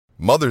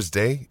Mother's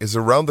Day is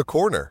around the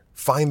corner.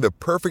 Find the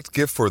perfect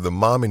gift for the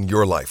mom in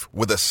your life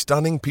with a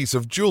stunning piece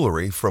of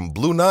jewelry from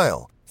Blue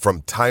Nile.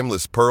 From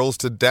timeless pearls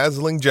to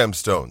dazzling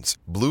gemstones,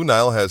 Blue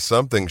Nile has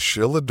something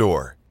she'll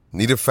adore.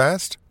 Need it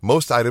fast?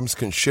 Most items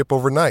can ship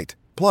overnight.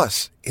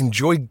 Plus,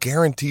 enjoy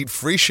guaranteed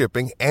free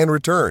shipping and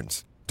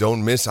returns.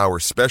 Don't miss our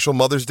special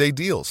Mother's Day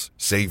deals.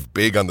 Save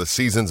big on the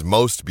season's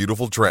most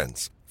beautiful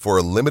trends. For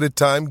a limited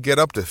time, get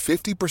up to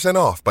 50%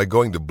 off by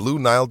going to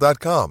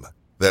BlueNile.com.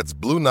 That's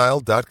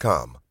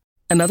BlueNile.com.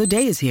 Another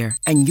day is here,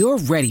 and you're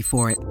ready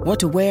for it. What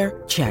to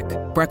wear? Check.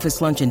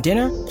 Breakfast, lunch, and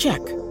dinner? Check.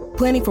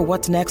 Planning for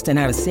what's next and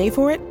how to save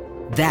for it?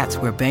 That's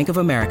where Bank of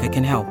America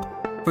can help.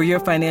 For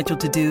your financial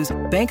to-dos,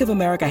 Bank of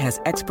America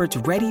has experts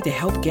ready to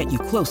help get you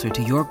closer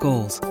to your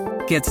goals.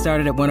 Get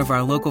started at one of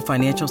our local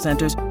financial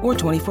centers or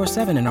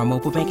 24/7 in our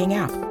mobile banking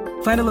app.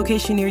 Find a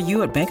location near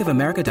you at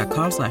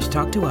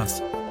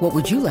bankofamerica.com/talktous. What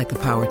would you like the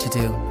power to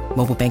do?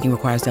 Mobile banking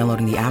requires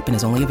downloading the app and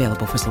is only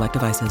available for select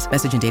devices.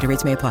 Message and data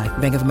rates may apply.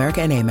 Bank of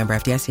America N.A., member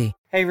FDIC.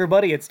 Hey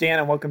everybody, it's Dan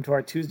and welcome to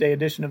our Tuesday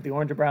edition of the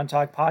Orange and Brown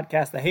Talk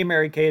podcast, the Hey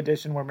Mary Kay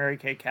edition, where Mary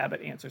Kay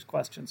Cabot answers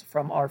questions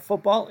from our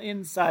Football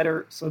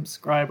Insider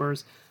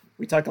subscribers.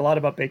 We talked a lot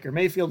about Baker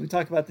Mayfield. We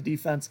talked about the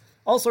defense,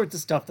 all sorts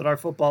of stuff that our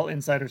Football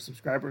Insider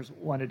subscribers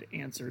wanted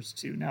answers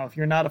to. Now, if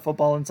you're not a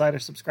Football Insider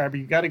subscriber,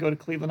 you got to go to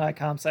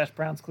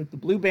cleveland.com/Browns, click the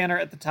blue banner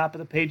at the top of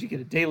the page. You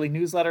get a daily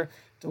newsletter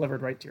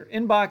delivered right to your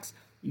inbox.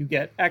 You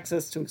get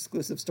access to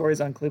exclusive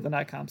stories on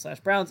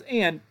cleveland.com/Browns,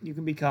 and you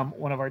can become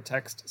one of our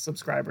text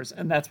subscribers.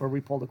 And that's where we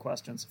pull the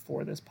questions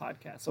for this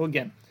podcast. So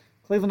again,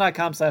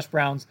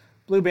 cleveland.com/Browns,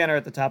 blue banner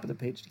at the top of the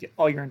page to get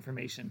all your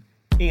information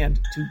and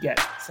to get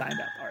signed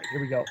up. All right,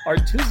 here we go. Our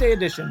Tuesday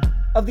edition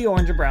of the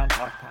Orange and Brown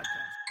Talk podcast.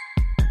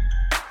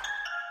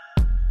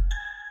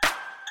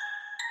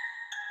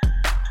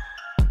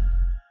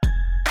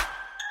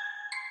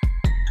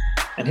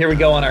 And here we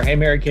go on our Hey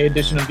Mary Kay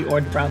edition of the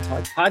Orange and Brown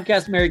Talk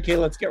podcast. Mary Kay,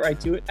 let's get right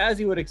to it. As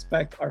you would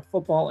expect, our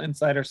Football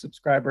Insider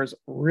subscribers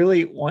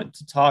really want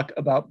to talk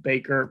about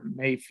Baker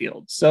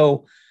Mayfield.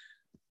 So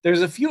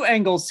there's a few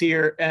angles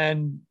here,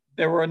 and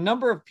there were a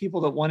number of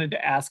people that wanted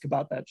to ask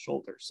about that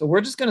shoulder. So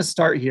we're just going to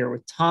start here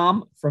with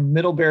Tom from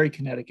Middlebury,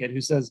 Connecticut, who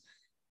says,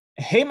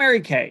 "Hey,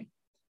 Mary Kay,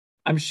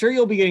 I'm sure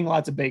you'll be getting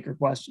lots of Baker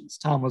questions."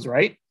 Tom was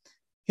right.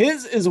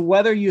 His is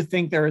whether you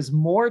think there is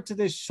more to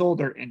this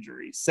shoulder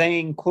injury.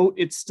 Saying, quote,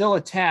 "it's still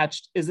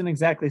attached" isn't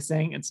exactly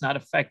saying it's not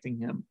affecting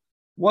him.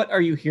 What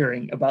are you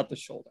hearing about the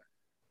shoulder?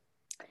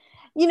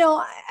 You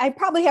know, I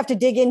probably have to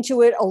dig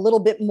into it a little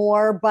bit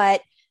more,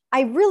 but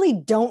I really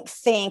don't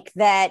think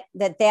that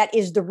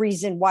is the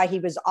reason why he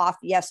was off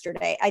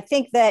yesterday. I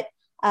think that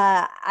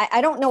I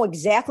don't know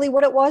exactly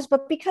what it was,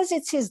 but because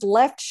it's his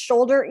left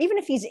shoulder, even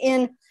if he's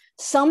in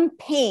some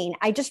pain,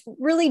 I just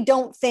really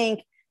don't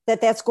think that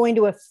that's going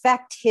to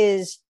affect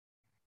his,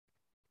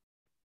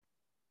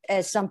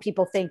 as some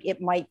people think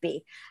it might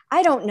be.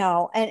 I don't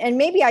know. And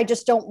maybe I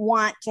just don't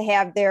want to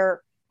have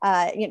their,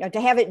 to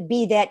have it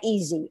be that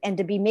easy and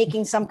to be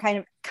making some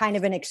kind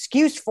of an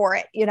excuse for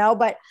it,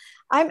 but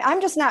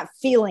I'm just not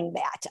feeling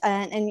that.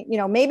 And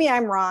maybe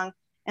I'm wrong.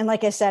 And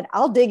like I said,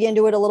 I'll dig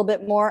into it a little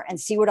bit more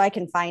and see what I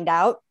can find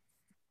out.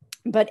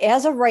 But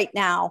as of right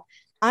now,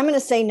 I'm going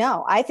to say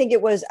no. I think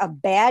it was a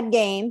bad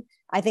game.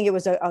 I think it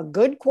was a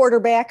good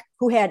quarterback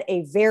who had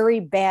a very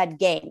bad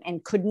game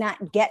and could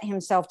not get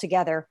himself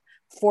together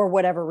for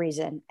whatever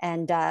reason.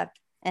 And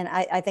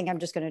I think I'm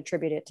just going to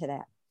attribute it to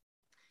that.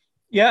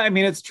 Yeah, I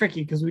mean, it's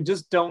tricky because we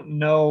just don't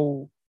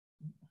know.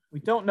 We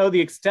don't know the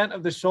extent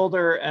of the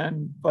shoulder.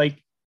 And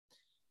like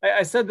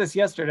I said this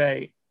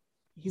yesterday,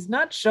 he's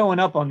not showing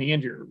up on the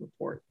injury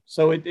report.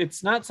 So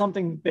it's not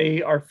something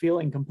they are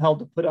feeling compelled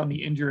to put on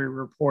the injury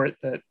report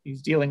that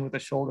he's dealing with a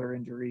shoulder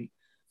injury.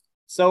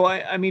 So,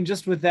 I mean,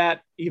 just with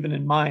that even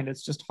in mind,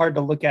 it's just hard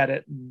to look at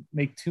it and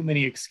make too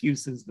many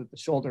excuses that the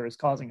shoulder is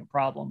causing a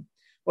problem.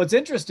 What's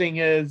interesting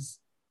is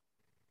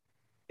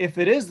if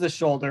it is the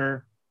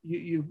shoulder,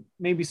 you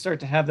maybe start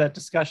to have that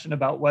discussion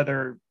about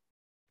whether,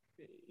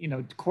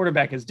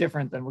 quarterback is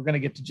different than, we're going to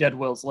get to Jed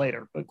Wills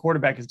later, but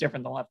quarterback is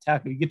different than left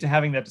tackle. You get to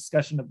having that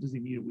discussion of, does he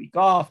need a week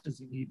off? Does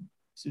he need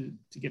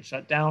to get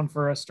shut down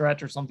for a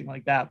stretch or something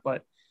like that?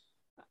 But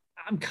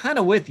I'm kind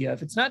of with you.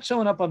 If it's not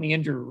showing up on the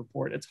injury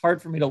report, it's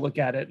hard for me to look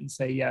at it and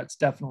say, yeah, it's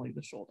definitely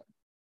the shoulder.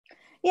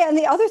 Yeah. And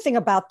the other thing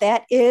about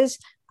that is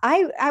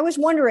I was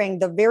wondering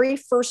the very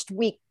first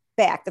week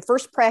back, the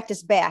first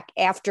practice back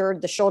after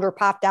the shoulder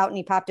popped out and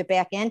he popped it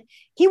back in,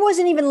 he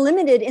wasn't even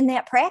limited in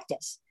that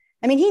practice.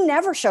 I mean, he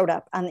never showed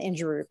up on the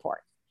injury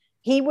report.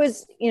 He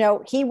was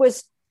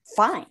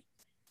fine.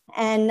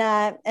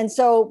 And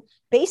so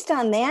based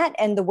on that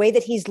and the way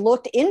that he's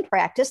looked in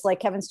practice,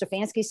 like Kevin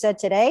Stefanski said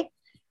today,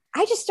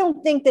 I just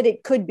don't think that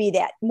it could be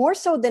that. More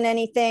so than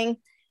anything,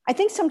 I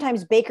think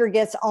sometimes Baker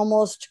gets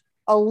almost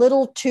a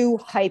little too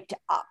hyped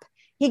up.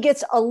 He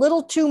gets a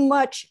little too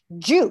much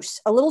juice,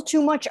 a little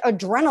too much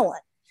adrenaline,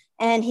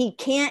 and he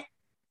can't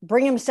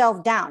bring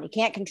himself down. He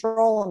can't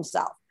control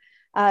himself.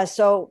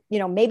 So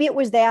maybe it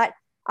was that.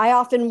 I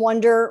often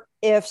wonder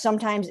if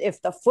sometimes if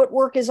the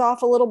footwork is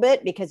off a little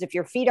bit, because if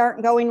your feet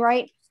aren't going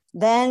right,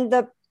 then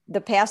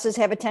the passes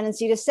have a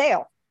tendency to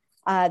sail.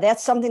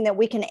 That's something that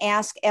we can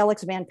ask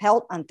Alex Van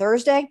Pelt on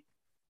Thursday.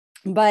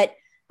 But,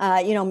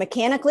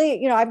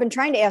 mechanically, I've been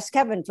trying to ask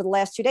Kevin for the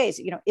last 2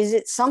 days, is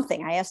it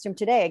something? I asked him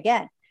today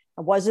again,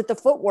 was it the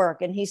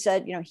footwork? And he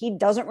said, he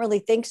doesn't really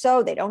think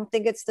so. They don't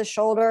think it's the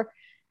shoulder.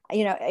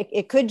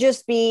 It could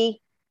just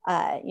be,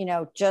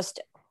 just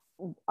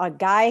a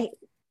guy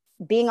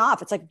being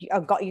off. It's like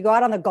you go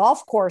out on the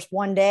golf course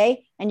one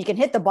day and you can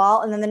hit the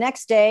ball. And then the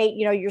next day,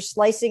 you're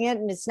slicing it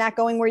and it's not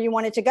going where you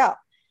want it to go.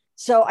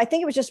 So I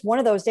think it was just one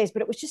of those days,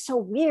 but it was just so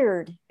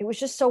weird. It was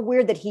just so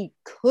weird that he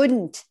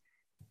couldn't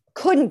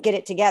get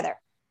it together.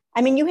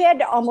 I mean, you had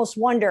to almost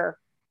wonder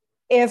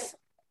if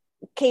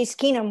Case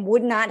Keenum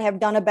would not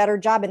have done a better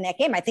job in that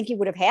game. I think he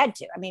would have had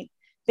to. I mean,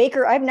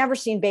 Baker, I've never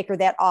seen Baker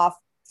that off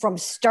from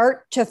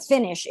start to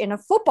finish in a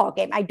football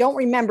game. I don't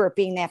remember it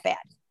being that bad.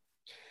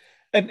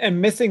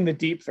 And missing the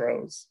deep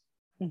throws,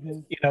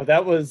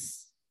 that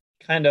was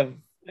kind of,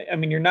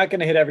 you're not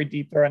going to hit every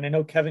deep throw. And I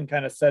know Kevin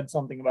kind of said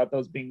something about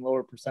those being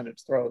lower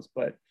percentage throws,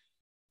 but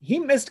he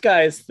missed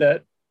guys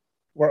that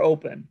were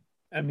open.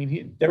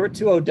 There were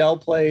 2 Odell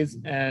plays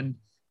and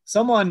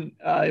someone,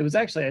 it was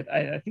actually,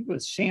 I think it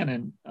was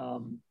Shannon,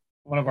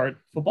 one of our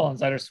Football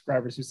Insider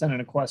subscribers, who sent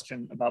in a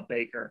question about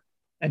Baker.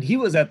 And he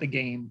was at the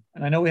game.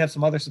 And I know we have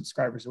some other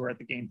subscribers who were at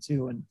the game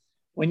too. And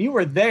when you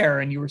were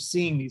there and you were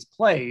seeing these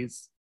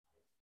plays,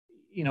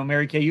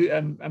 Mary Kay,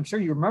 I'm sure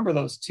you remember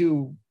those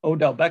 2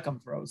 Odell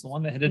Beckham throws, the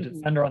one that hit a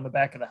defender on the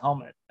back of the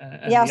helmet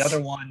and yes. The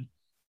other one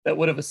that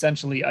would have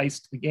essentially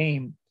iced the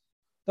game.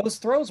 Those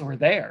throws were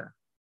there.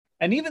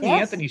 And even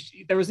yes.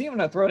 there was even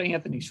a throw to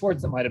Anthony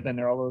Schwartz that might've been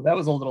there, although that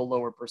was a little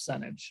lower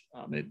percentage.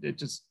 They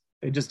just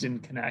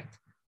didn't connect,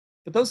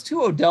 but those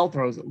 2 Odell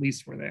throws at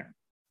least were there.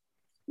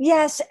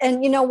 Yes.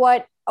 And you know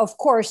what, of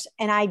course,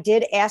 and I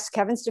did ask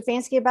Kevin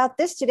Stefanski about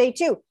this today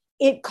too.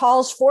 It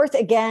calls forth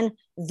again,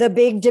 the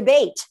big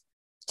debate.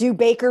 Do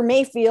Baker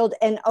Mayfield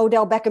and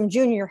Odell Beckham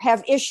Jr.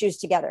 have issues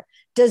together?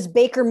 Does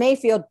Baker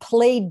Mayfield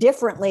play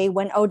differently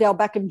when Odell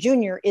Beckham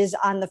Jr. is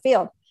on the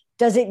field?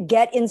 Does it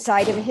get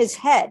inside of his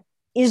head?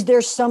 Is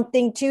there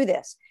something to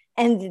this?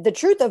 And the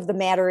truth of the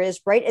matter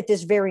is, right at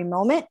this very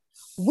moment,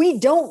 we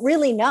don't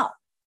really know.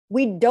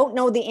 We don't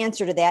know the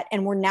answer to that.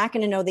 And we're not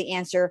going to know the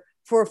answer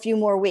for a few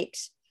more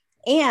weeks.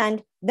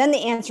 And then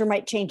the answer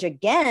might change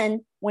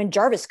again when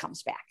Jarvis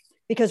comes back.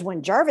 Because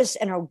when Jarvis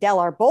and Odell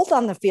are both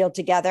on the field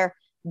together,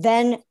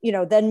 then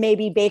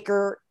maybe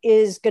Baker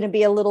is going to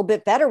be a little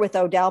bit better with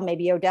Odell.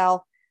 Maybe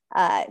Odell,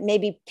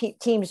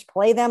 teams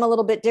play them a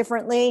little bit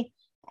differently,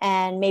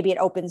 and maybe it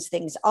opens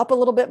things up a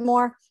little bit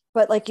more.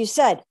 But like you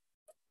said,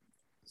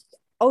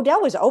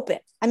 Odell was open.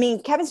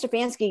 Kevin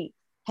Stefanski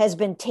has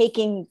been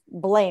taking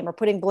blame or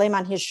putting blame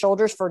on his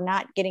shoulders for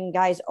not getting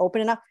guys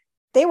open enough.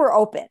 They were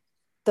open.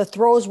 The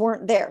throws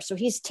weren't there. So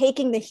he's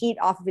taking the heat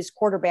off of his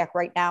quarterback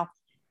right now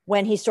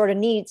when he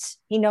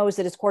knows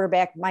that his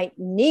quarterback might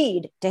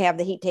need to have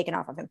the heat taken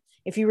off of him.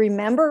 If you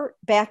remember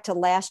back to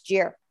last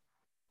year,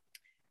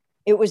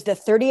 it was the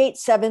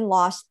 38-7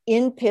 loss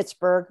in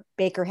Pittsburgh.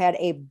 Baker had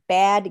a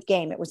bad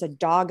game. It was a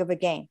dog of a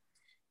game.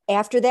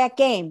 After that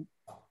game,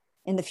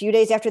 in the few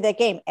days after that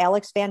game,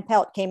 Alex Van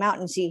Pelt came out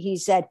and he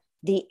said,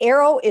 the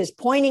arrow is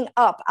pointing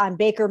up on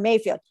Baker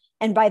Mayfield.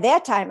 And by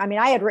that time,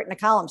 I had written a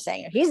column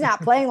saying he's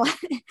not playing like,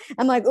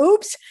 I'm like,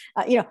 oops,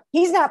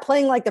 he's not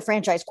playing like the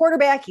franchise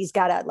quarterback. He's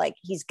got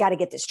to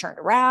get this turned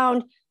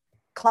around.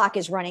 Clock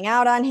is running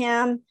out on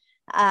him.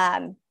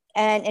 And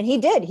he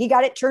did. He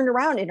got it turned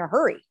around in a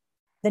hurry.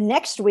 The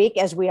next week,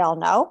 as we all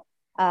know,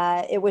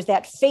 it was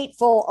that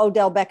fateful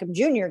Odell Beckham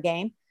Jr.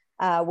 game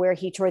where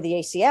he tore the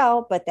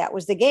ACL. But that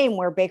was the game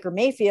where Baker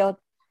Mayfield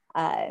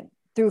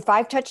threw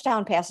 5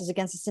 touchdown passes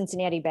against the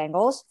Cincinnati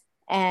Bengals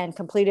and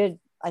completed,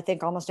 I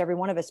think, almost every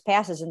one of his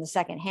passes in the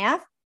second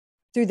half,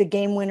 threw the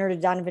game winner to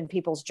Donovan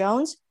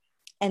Peoples-Jones.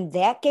 And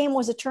that game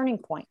was a turning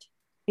point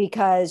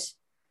because,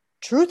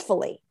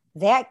 truthfully,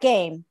 that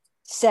game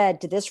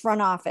said to this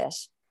front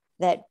office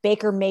that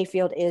Baker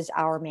Mayfield is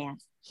our man.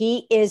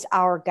 He is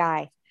our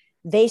guy.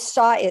 They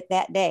saw it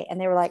that day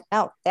and they were like,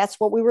 no, that's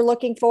what we were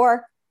looking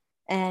for.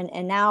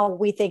 And now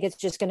we think it's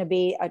just going to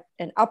be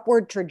an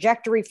upward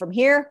trajectory from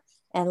here.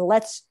 And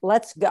let's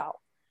go.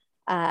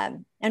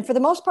 And for the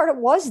most part, it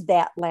was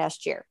that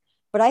last year.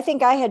 But I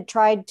think I had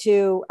tried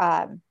to,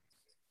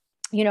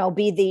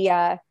 be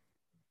the,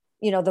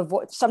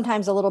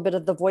 sometimes a little bit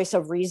of the voice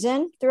of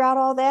reason throughout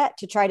all that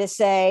to try to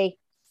say,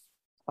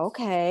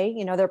 okay,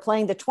 they're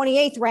playing the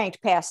 28th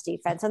ranked pass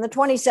defense and the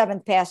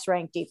 27th pass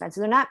ranked defense.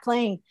 And they're not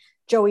playing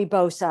Joey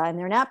Bosa and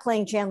they're not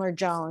playing Chandler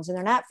Jones and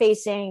they're not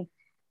facing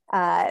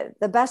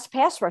the best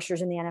pass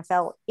rushers in the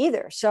NFL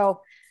either.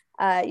 So,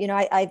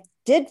 I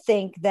did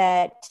think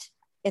that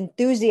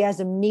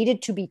enthusiasm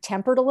needed to be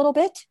tempered a little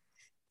bit.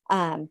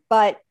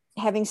 But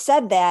having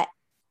said that,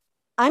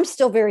 I'm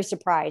still very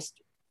surprised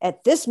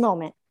at this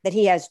moment that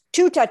he has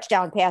 2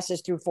 touchdown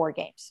passes through 4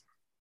 games.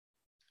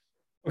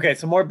 Okay,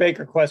 so more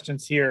Baker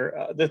questions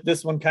here.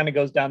 This one kind of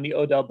goes down the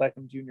Odell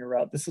Beckham Jr.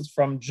 route. This is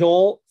from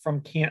Joel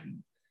from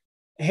Canton.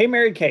 Hey,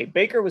 Mary Kay,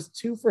 Baker was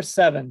 2 for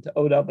 7 to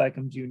Odell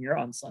Beckham Jr.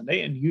 on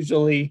Sunday. And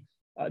usually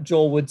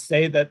Joel would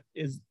say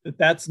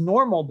that's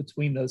normal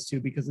between those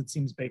two because it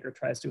seems Baker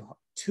tries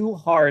too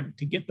hard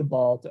to get the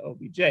ball to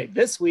OBJ.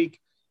 This week,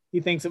 he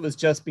thinks it was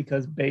just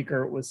because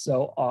Baker was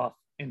so off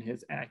in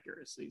his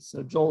accuracy.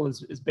 So Joel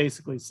is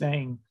basically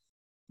saying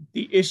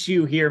the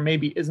issue here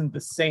maybe isn't the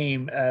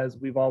same as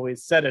we've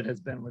always said it has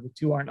been, where the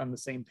two aren't on the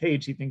same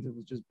page. He thinks it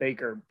was just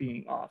Baker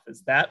being off.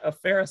 Is that a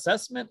fair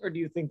assessment, or do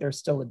you think there's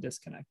still a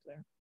disconnect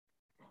there?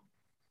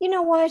 You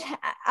know what?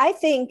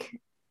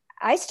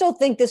 I still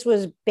think this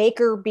was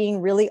Baker being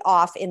really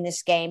off in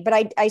this game,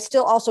 but I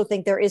still also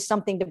think there is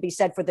something to be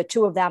said for the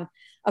two of them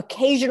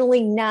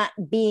occasionally not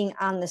being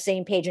on the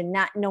same page and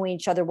not knowing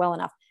each other well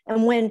enough.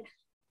 And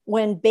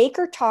when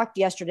Baker talked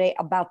yesterday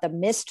about the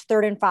missed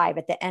 3rd and 5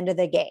 at the end of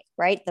the game,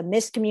 right? The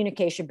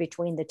miscommunication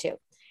between the two,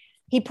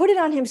 he put it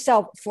on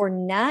himself for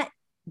not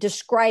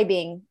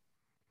describing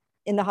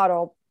in the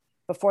huddle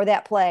before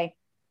that play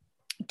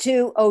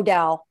to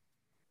Odell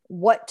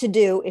what to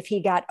do if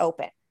he got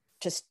open,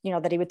 just,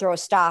 that he would throw a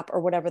stop or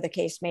whatever the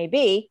case may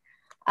be.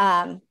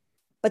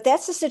 But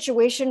that's a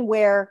situation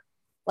where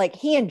like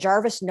he and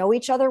Jarvis know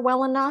each other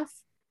well enough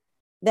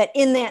that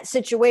in that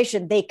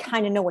situation, they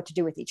kind of know what to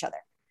do with each other.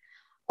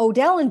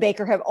 Odell and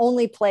Baker have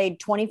only played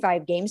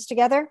 25 games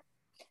together.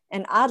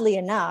 And oddly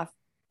enough,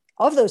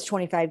 of those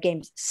 25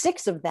 games,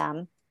 6 of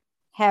them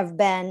have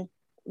been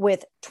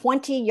with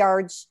 29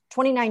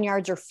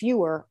 yards or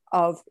fewer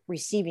of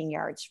receiving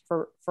yards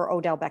for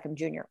Odell Beckham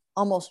Jr.,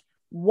 almost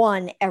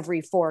 1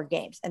 every 4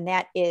 games. And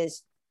that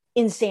is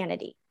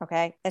insanity.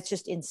 Okay. That's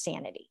just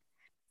insanity.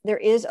 There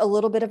is a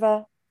little bit of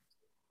a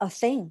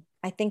thing.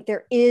 I think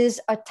there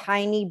is a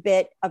tiny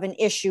bit of an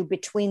issue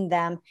between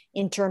them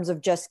in terms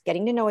of just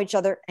getting to know each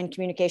other and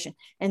communication.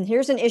 And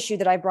here's an issue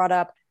that I brought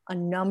up a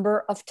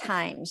number of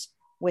times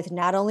with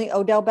not only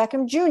Odell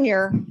Beckham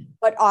Jr.,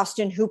 but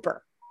Austin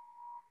Hooper.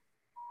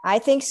 I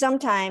think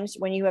sometimes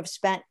when you have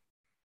spent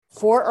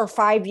 4 or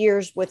 5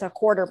 years with a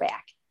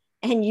quarterback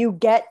and you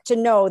get to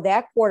know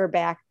that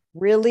quarterback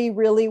really,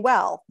 really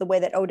well, the way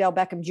that Odell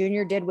Beckham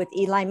Jr. did with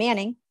Eli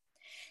Manning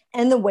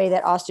and the way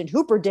that Austin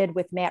Hooper did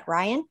with Matt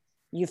Ryan,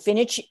 you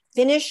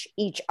finish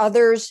each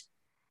other's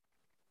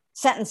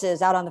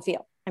sentences out on the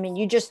field. I mean,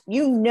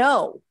 you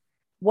know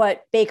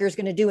what Baker's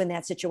going to do in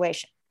that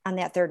situation on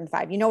that 3rd and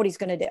 5. You know what he's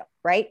going to do,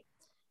 right?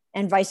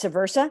 And vice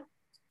versa.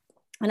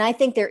 And I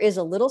think there is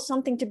a little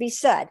something to be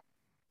said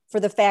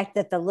for the fact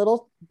that the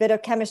little bit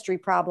of chemistry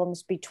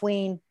problems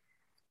between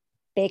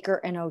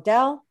Baker and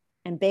Odell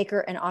and Baker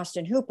and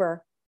Austin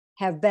Hooper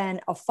have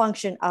been a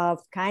function of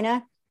kind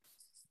of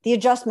the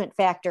adjustment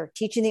factor,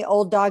 teaching the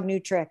old dog new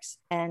tricks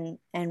and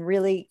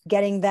really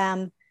getting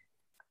them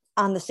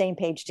on the same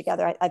page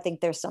together. I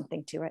think there's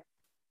something to it.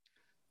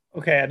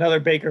 Okay, another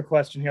Baker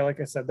question here.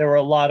 Like I said, there were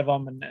a lot of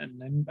them,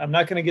 and I'm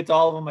not going to get to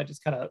all of them. I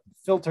just kind of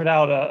filtered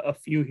out a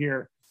few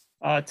here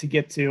to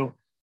get to.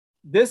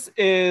 This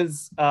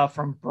is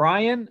from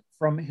Brian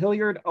from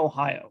Hilliard,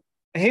 Ohio.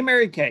 Hey,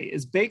 Mary Kay,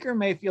 is Baker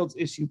Mayfield's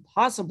issue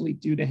possibly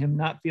due to him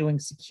not feeling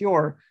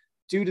secure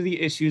due to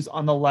the issues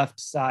on the left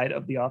side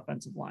of the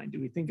offensive line? Do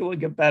we think it will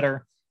get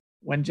better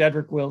when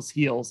Jedrick Wills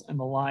heals and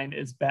the line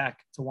is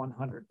back to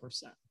 100%?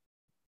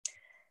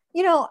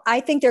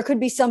 I think there could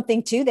be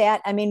something to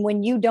that. I mean,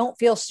 when you don't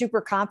feel super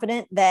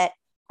confident that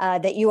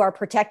you are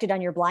protected on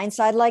your blind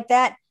side like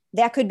that,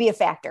 that could be a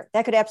factor.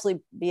 That could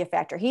absolutely be a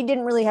factor. He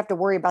didn't really have to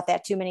worry about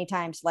that too many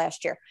times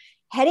last year.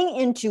 Heading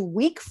into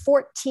week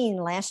 14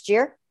 last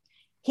year,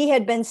 he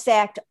had been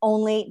sacked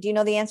only. Do you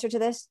know the answer to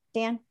this,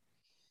 Dan?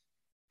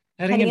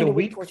 Heading into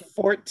week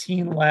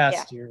 14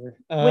 last year.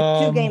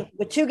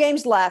 With 2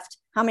 games left,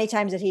 how many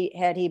times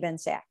had he been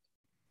sacked?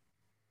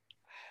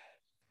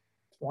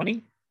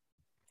 20?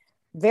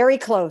 Very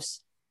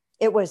close.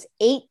 It was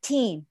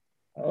 18.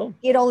 Oh.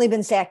 He had only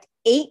been sacked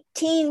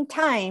 18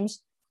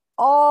 times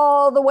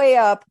all the way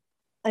up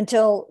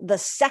until the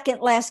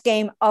second last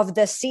game of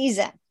the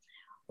season.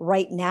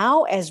 Right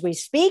now, as we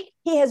speak,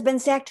 he has been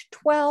sacked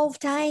 12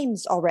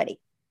 times already.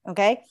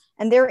 Okay.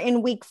 And they're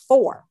in week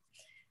 4.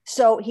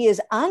 So he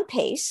is on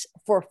pace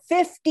for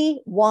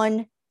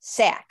 51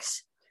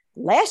 sacks.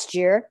 Last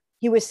year,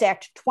 he was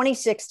sacked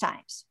 26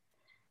 times.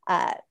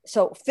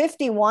 So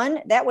 51,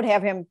 that would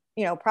have him,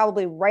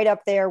 probably right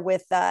up there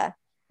with,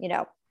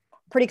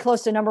 pretty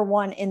close to number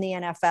 1 in the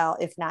NFL,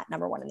 if not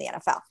number 1 in the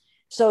NFL.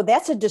 So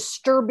that's a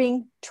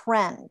disturbing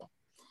trend.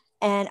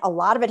 And a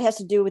lot of it has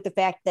to do with the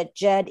fact that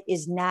Jed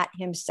is not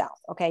himself.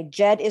 Okay.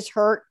 Jed is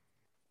hurt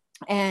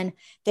and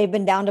they've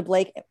been down to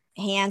Blake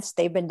Hance.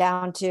 They've been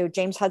down to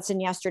James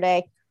Hudson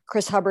yesterday.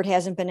 Chris Hubbard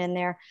hasn't been in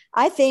there.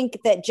 I think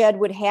that Jed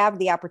would have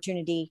the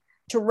opportunity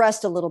to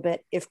rest a little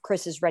bit if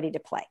Chris is ready to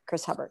play,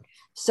 Chris Hubbard.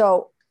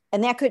 So,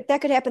 and that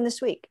could happen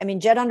this week. I mean,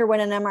 Jed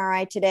underwent an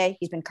MRI today.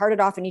 He's been carted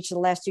off in each of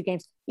the last 2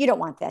 games. You don't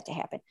want that to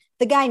happen.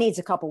 The guy needs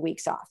a couple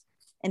weeks off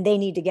and they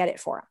need to get it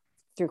for him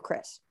through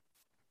Chris.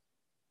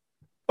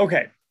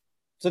 Okay.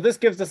 So this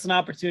gives us an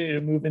opportunity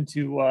to move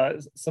into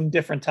some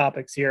different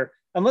topics here.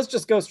 And let's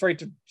just go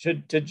straight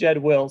to Jed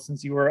Wills,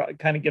 since you were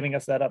kind of giving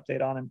us that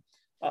update on him.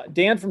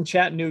 Dan from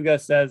Chattanooga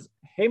says,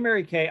 "Hey,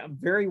 Mary Kay, I'm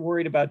very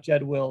worried about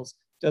Jed Wills.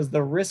 Does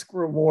the risk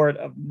reward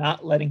of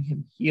not letting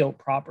him heal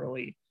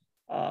properly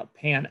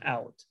pan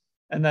out?"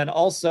 And then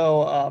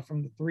also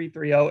from the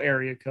 330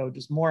 area code,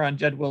 just more on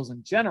Jed Wills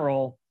in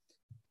general.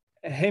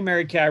 "Hey,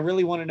 Mary Kay, I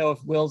really want to know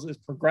if Wills is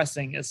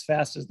progressing as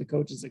fast as the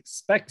coaches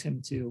expect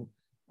him to.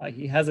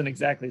 He hasn't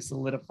exactly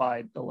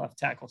solidified the left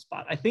tackle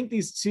spot." I think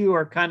these two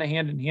are kind of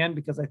hand in hand,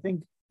 because I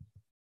think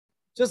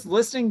just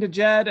listening to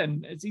Jed,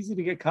 and it's easy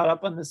to get caught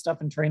up on this stuff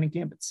in training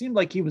camp, it seemed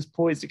like he was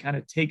poised to kind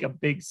of take a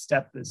big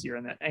step this year,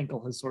 and that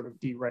ankle has sort of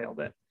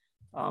derailed it.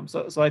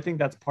 So I think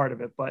that's part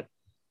of it. But,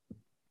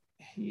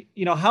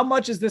 how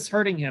much is this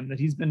hurting him that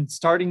he's been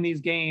starting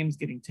these games,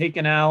 getting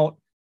taken out,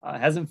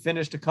 hasn't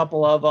finished a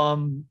couple of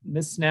them,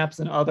 missed snaps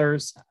and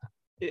others?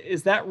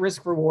 Is that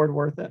risk reward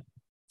worth it?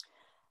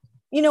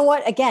 You know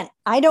what? Again,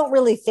 I don't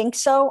really think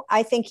so.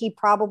 I think he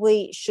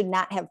probably should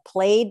not have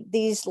played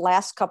these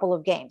last couple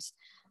of games.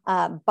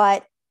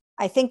 But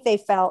I think they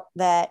felt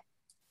that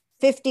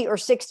 50 or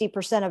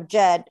 60% of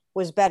Jed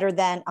was better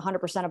than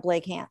 100% of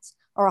Blake Hance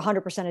or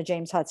 100% of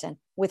James Hudson,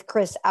 with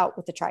Chris out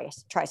with the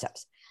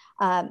triceps.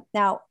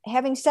 Now,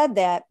 having said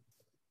that,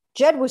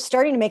 Jed was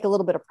starting to make a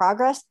little bit of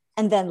progress.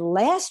 And then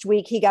last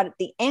week, he got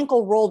the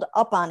ankle rolled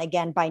up on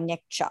again by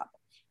Nick Chubb.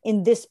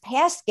 In this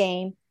past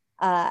game,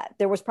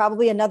 there was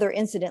probably another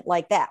incident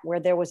like that, where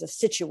there was a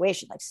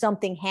situation, like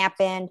something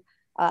happened,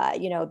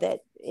 that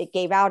it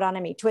gave out on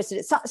him. He twisted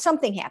it.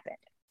 Something happened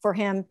for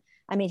him.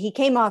 I mean, he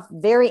came off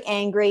very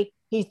angry.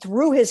 He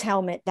threw his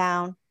helmet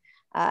down.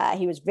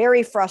 He was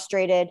very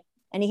frustrated,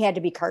 and he had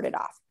to be carted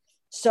off.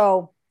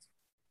 So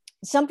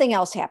something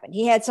else happened.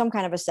 He had some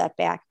kind of a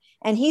setback,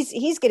 and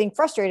he's getting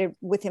frustrated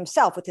with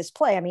himself, with his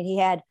play. I mean, he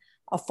had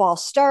a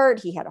false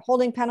start. He had a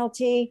holding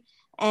penalty,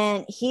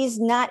 and he's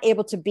not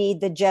able to be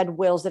the Jed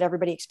Wills that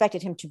everybody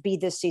expected him to be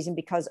this season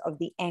because of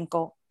the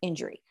ankle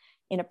injury.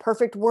 In a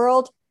perfect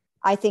world,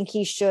 I think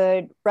he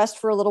should rest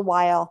for a little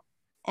while.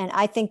 And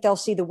I think they'll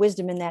see the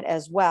wisdom in that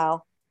as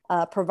well,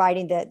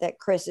 providing that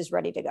Chris is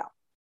ready to go.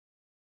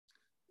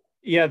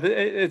 Yeah,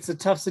 it's a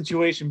tough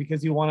situation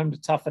because you want him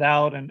to tough it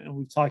out. And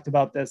we've talked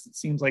about this. It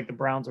seems like the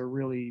Browns are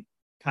really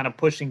kind of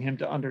pushing him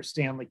to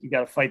understand, like, you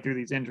got to fight through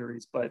these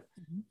injuries. But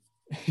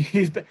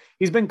he's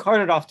been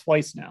carted off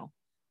twice now.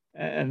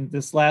 And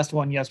this last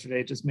one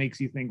yesterday just makes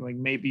you think, like,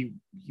 maybe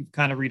you've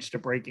kind of reached a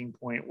breaking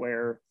point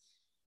where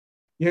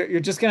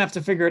you're just going to have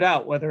to figure it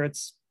out, whether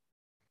it's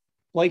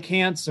Blake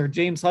Hance or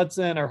James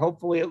Hudson, or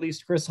hopefully at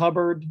least Chris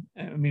Hubbard.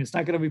 I mean, it's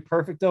not going to be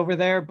perfect over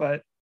there,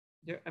 but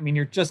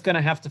you're just going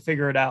to have to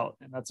figure it out.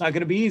 And that's not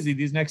going to be easy.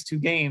 These next two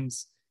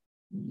games,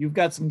 you've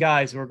got some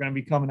guys who are going to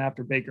be coming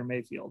after Baker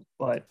Mayfield,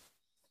 but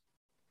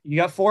you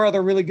got four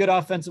other really good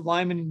offensive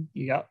linemen.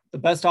 You got the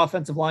best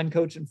offensive line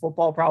coach in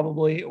football,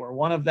 probably, or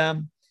one of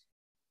them.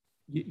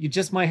 You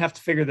just might have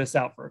to figure this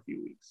out for a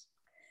few weeks.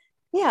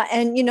 Yeah.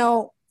 And,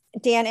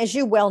 Dan, as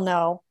you well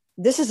know,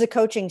 this is a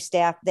coaching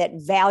staff that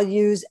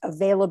values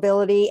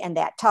availability and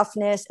that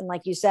toughness. And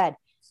like you said,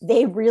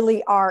 they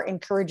really are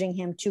encouraging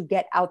him to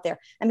get out there.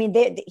 I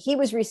mean, he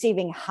was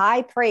receiving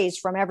high praise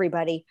from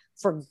everybody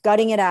for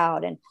gutting it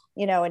out and,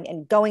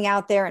 and going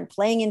out there and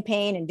playing in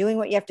pain and doing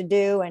what you have to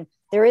do. And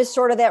there is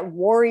sort of that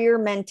warrior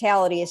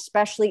mentality,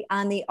 especially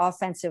on the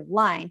offensive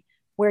line,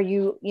 where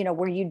you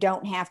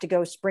don't have to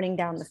go sprinting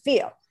down the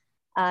field.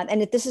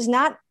 And if this is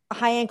not a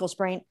high ankle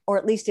sprain, or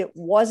at least it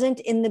wasn't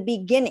in the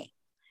beginning,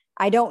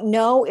 I don't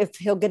know if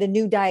he'll get a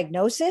new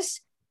diagnosis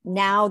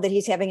now that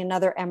he's having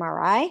another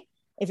MRI.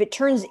 If it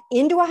turns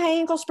into a high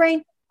ankle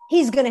sprain,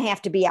 he's going to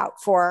have to be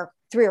out for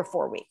 3 or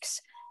 4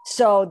 weeks.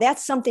 So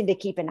that's something to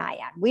keep an eye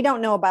on. We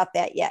don't know about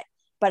that yet,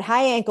 but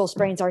high ankle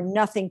sprains are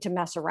nothing to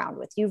mess around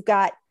with. You've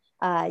got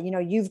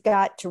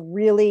to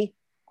really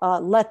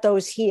let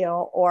those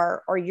heal,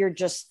 or you're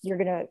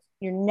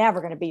never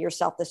going to be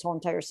yourself this whole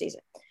entire season.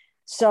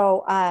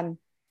 So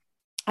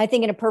I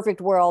think in a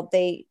perfect world,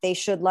 they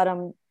should let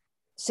him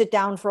sit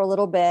down for a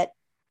little bit.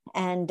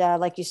 And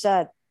like you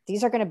said,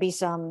 these are going to be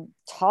some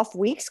tough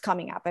weeks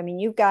coming up. I mean,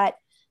 you've got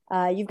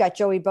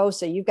Joey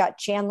Bosa, you've got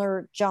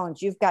Chandler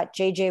Jones, you've got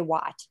JJ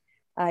Watt.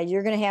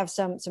 You're going to have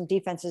some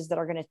defenses that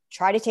are going to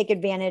try to take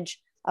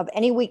advantage of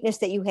any weakness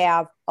that you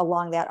have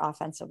along that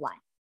offensive line.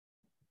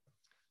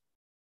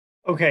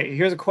 Okay,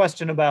 here's a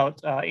question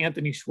about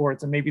Anthony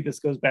Schwartz, and maybe this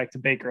goes back to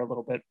Baker a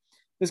little bit.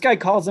 This guy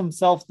calls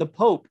himself the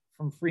Pope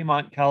from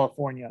Fremont,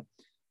 California.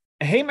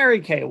 Hey, Mary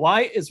Kay,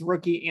 why is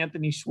rookie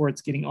Anthony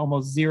Schwartz getting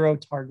almost 0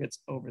 targets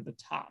over the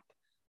top?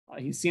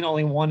 He's seen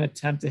only 1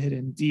 attempt to hit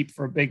him deep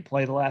for a big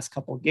play the last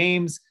couple of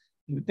games.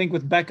 You would think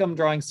with Beckham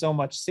drawing so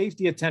much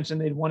safety attention,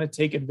 they'd want to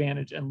take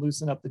advantage and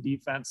loosen up the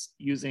defense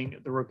using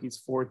the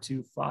rookie's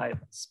 4.25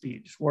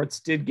 speed. Schwartz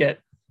did get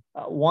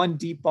 1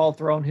 deep ball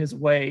thrown his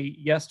way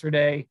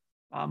yesterday.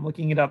 I'm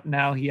looking it up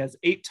now. He has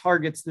 8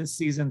 targets this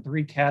season,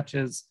 3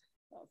 catches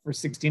for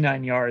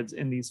 69 yards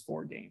in these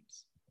 4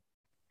 games.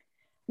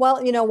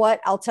 Well, you know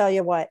what? I'll tell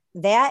you what,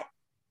 that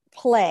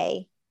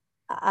play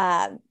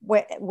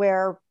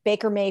where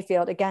Baker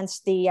Mayfield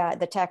against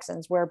the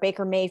Texans, where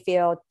Baker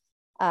Mayfield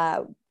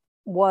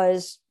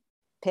was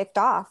picked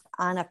off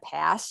on a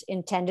pass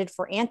intended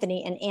for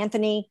Anthony, and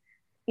Anthony,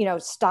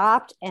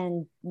 stopped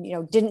and,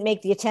 didn't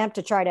make the attempt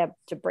to try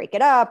to break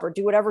it up or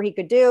do whatever he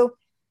could do.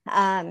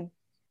 That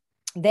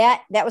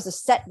was a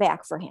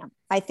setback for him.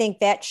 I think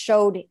that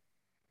showed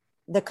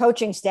the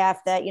coaching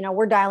staff that,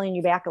 we're dialing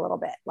you back a little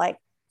bit. Like,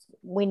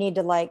 we need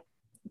to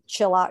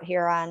chill out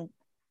here on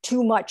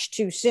too much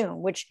too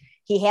soon, which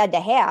he had to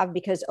have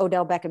because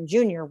Odell Beckham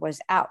Jr. was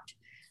out.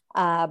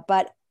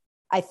 But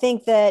I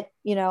think that,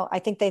 I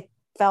think they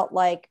felt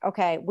like,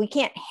 okay, we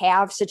can't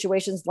have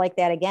situations like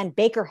that again.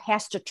 Baker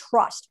has to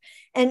trust.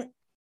 And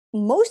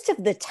most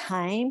of the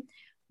time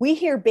we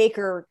hear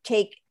Baker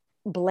take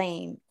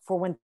blame for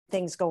when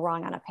things go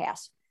wrong on a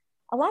pass.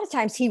 A lot of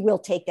times he will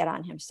take that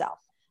on himself.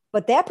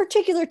 But that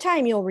particular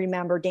time, you'll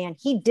remember, Dan,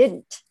 he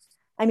didn't.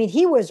 I mean,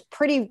 he was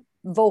pretty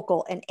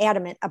vocal and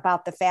adamant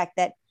about the fact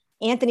that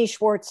Anthony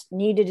Schwartz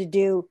needed to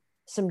do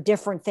some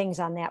different things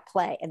on that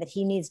play and that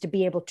he needs to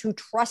be able to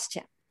trust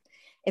him.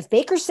 If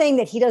Baker's saying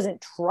that he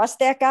doesn't trust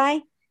that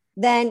guy,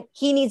 then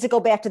he needs to go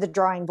back to the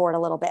drawing board a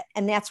little bit.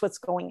 And that's what's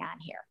going on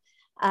here.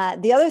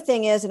 The other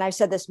thing is, and I've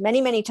said this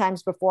many, many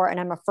times before, and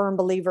I'm a firm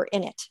believer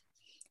in it.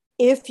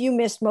 If you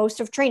missed most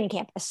of training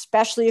camp,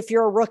 especially if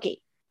you're a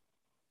rookie,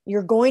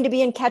 you're going to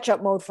be in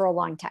catch-up mode for a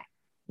long time.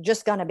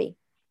 Just going to be.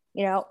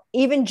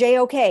 Even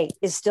JOK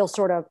is still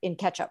sort of in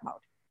catch-up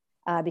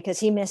mode because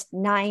he missed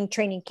 9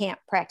 training camp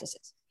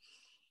practices.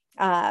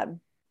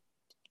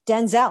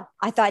 Denzel,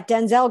 I thought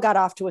Denzel got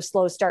off to a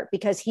slow start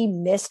because he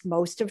missed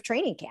most of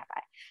training camp.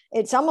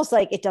 It's almost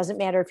like it doesn't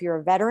matter if you're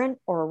a veteran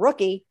or a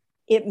rookie.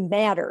 It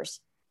matters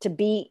to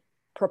be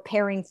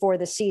preparing for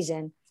the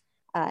season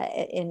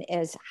in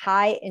as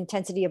high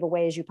intensity of a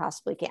way as you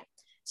possibly can.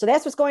 So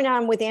that's what's going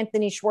on with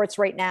Anthony Schwartz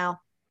right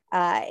now.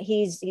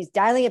 He's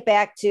dialing it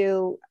back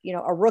to,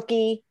 a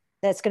rookie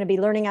that's going to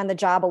be learning on the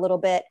job a little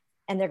bit,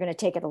 and they're going to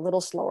take it a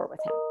little slower with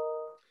him.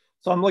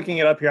 So I'm looking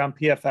it up here on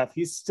PFF.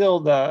 He's still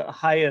the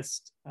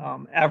highest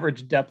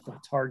average depth of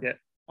target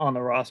on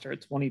the roster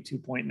at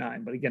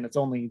 22.9. But again, it's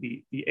only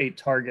the 8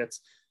 targets.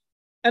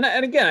 And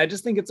again, I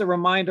just think it's a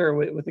reminder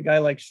with a guy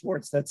like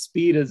Schwartz that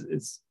speed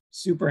is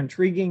super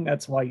intriguing.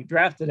 That's why you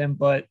drafted him.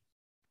 But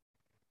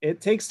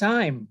it takes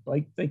time,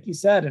 like you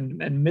said,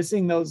 and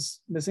missing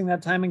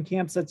that time in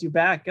camp sets you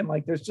back. And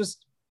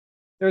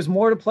there's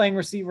more to playing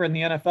receiver in the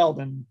NFL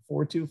than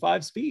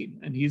 4.25 speed.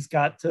 And he's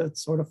got to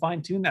sort of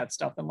fine tune that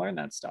stuff and learn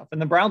that stuff.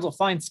 And the Browns will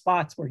find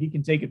spots where he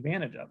can take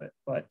advantage of it.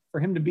 But for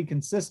him to be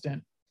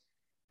consistent,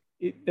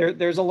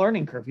 there's a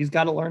learning curve. He's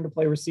got to learn to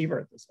play receiver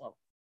at this level.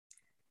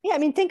 Yeah. I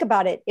mean, think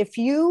about it. If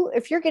you're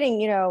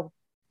getting,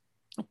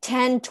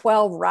 10,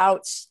 12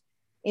 routes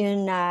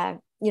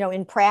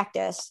in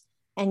practice,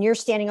 and you're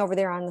standing over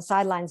there on the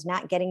sidelines,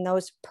 not getting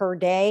those per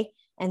day.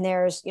 And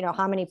there's,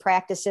 how many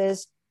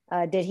practices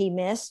did he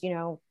miss?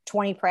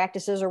 20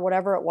 practices or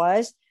whatever it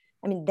was.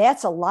 I mean,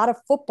 that's a lot of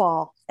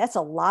football. That's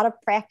a lot of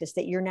practice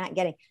that you're not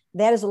getting.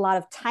 That is a lot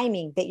of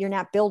timing that you're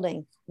not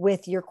building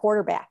with your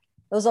quarterback.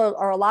 Those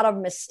are a lot of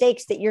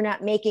mistakes that you're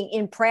not making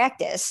in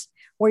practice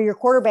where your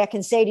quarterback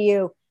can say to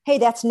you, hey,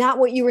 that's not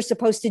what you were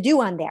supposed to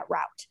do on that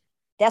route.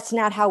 That's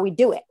not how we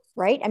do it.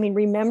 Right. I mean,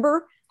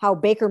 remember how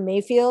Baker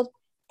Mayfield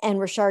and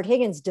Rashard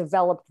Higgins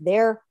developed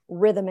their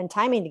rhythm and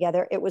timing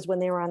together. It was when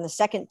they were on the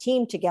second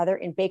team together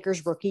in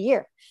Baker's rookie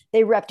year.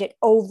 They repped it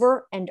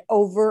over and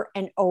over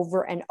and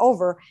over and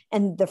over.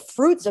 And the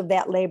fruits of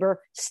that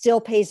labor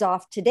still pays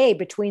off today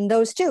between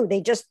those two.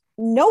 They just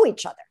know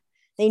each other.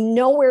 They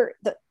know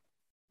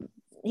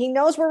he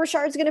knows where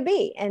Rashard's going to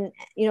be. And,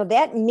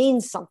 that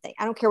means something.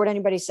 I don't care what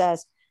anybody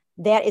says.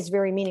 That is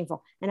very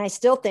meaningful. And I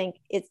still think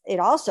it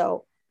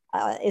also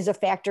is a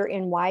factor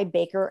in why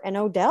Baker and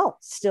Odell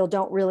still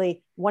don't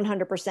really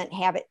 100%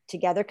 have it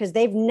together because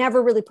they've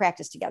never really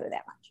practiced together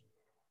that much.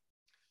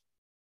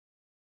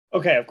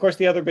 Okay. Of course,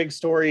 the other big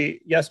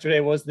story yesterday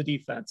was the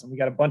defense, and we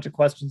got a bunch of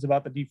questions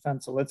about the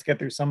defense. So let's get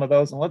through some of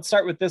those. And let's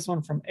start with this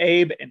one from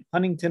Abe in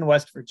Huntington,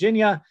 West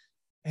Virginia.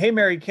 Hey,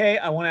 Mary Kay,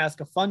 I want to ask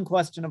a fun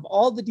question. Of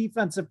all the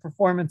defensive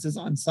performances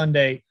on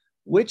Sunday,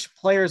 which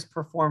player's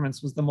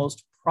performance was the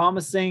most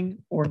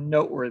promising or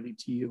noteworthy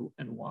to you,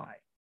 and why?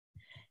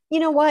 You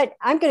know what?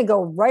 I'm going to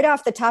go right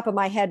off the top of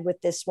my head with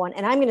this one.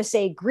 And I'm going to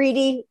say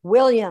Greedy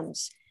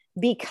Williams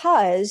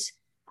because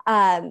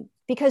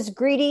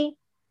Greedy,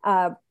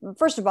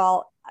 first of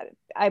all,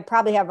 I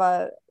probably have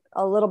a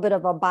little bit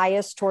of a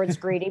bias towards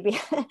Greedy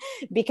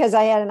because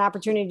I had an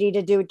opportunity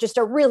to do just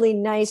a really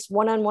nice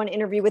one-on-one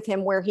interview with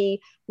him where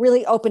he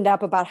really opened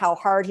up about how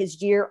hard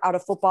his year out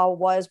of football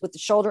was with the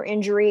shoulder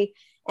injury.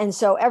 And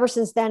so ever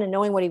since then, and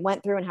knowing what he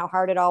went through and how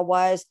hard it all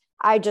was,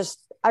 I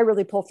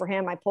really pull for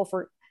him. I pull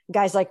for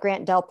guys like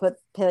Grant Delpit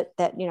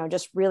that,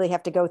 just really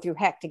have to go through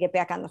heck to get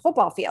back on the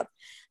football field.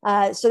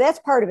 So that's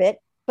part of it.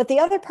 But the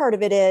other part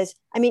of it is,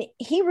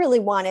 he really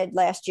wanted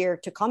last year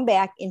to come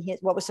back in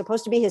what was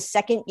supposed to be his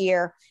second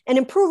year and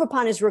improve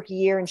upon his rookie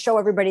year and show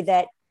everybody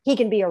that he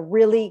can be a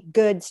really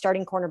good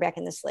starting cornerback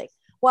in this league.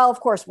 Well, of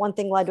course, one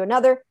thing led to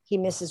another. He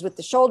misses with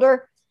the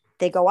shoulder.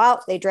 They go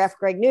out, they draft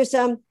Greg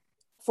Newsome.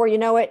 Before you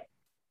know it,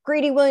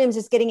 Greedy Williams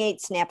is getting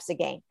 8 snaps a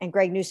game and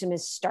Greg Newsome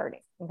is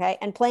starting, okay,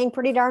 and playing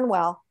pretty darn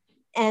well.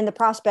 And the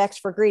prospects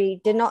for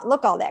Greedy did not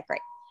look all that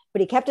great, but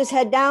he kept his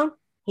head down.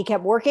 He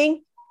kept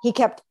working. He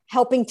kept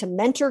helping to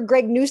mentor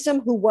Greg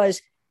Newsome, who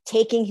was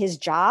taking his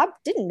job.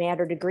 Didn't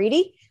matter to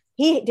Greedy.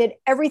 He did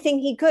everything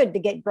he could to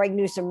get Greg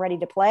Newsome ready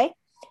to play.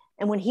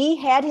 And when he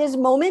had his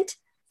moment,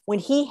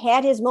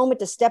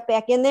 to step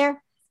back in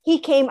there, he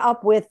came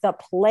up with the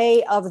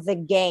play of the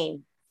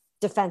game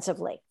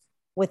defensively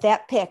with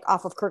that pick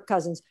off of Kirk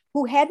Cousins,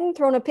 who hadn't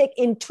thrown a pick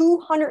in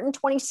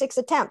 226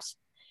 attempts,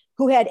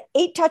 who had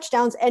 8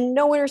 touchdowns and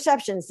no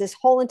interceptions this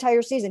whole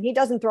entire season. He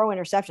doesn't throw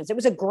interceptions. It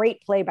was a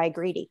great play by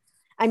Greedy.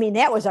 I mean,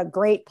 that was a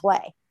great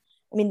play.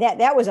 I mean,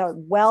 that was a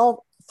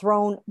well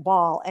thrown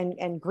ball,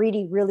 and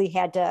Greedy really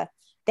had to,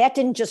 that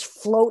didn't just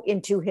float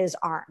into his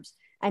arms.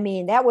 I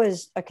mean, that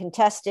was a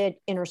contested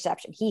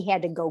interception. He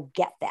had to go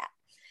get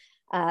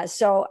that.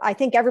 So I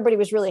think everybody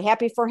was really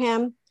happy for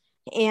him.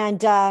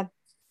 And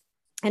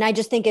I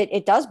just think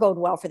it does bode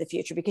well for the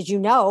future, because,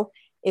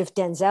 if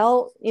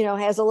Denzel,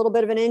 has a little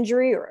bit of an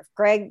injury, or if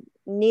Greg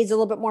needs a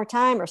little bit more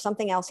time or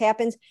something else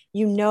happens,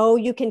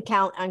 you can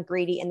count on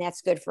Greedy, and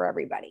that's good for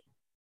everybody.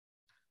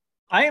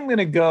 I am going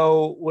to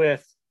go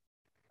with,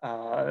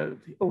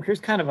 here's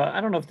kind of I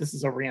don't know if this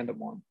is a random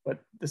one, but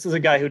this is a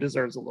guy who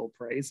deserves a little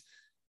praise.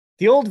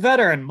 The old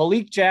veteran,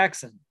 Malik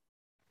Jackson.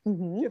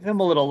 Mm-hmm. Give him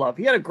a little love.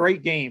 He had a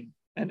great game.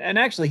 And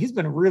actually, he's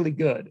been really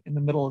good in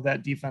the middle of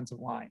that defensive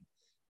line.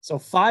 So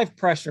 5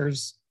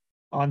 pressures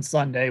on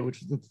Sunday, which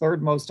was the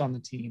 3rd most on the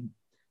team.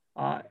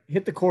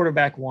 Hit the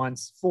quarterback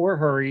once, 4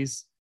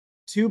 hurries,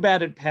 2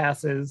 batted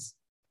passes.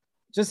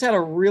 Just had a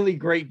really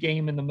great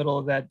game in the middle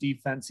of that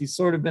defense. He's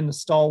sort of been the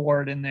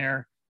stalwart in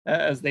there,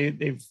 as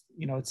they've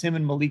it's him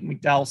and Malik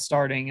McDowell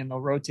starting, and they'll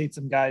rotate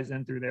some guys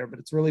in through there, but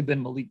it's really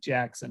been Malik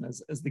Jackson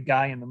as the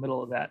guy in the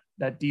middle of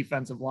that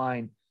defensive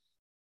line.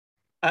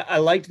 I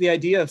liked the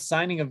idea of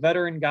signing a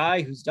veteran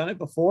guy who's done it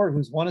before,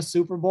 who's won a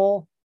Super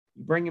Bowl.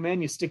 You bring him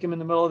in, you stick him in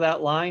the middle of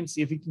that line,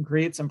 see if he can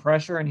create some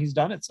pressure, and he's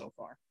done it so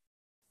far.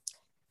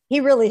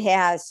 He really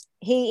has.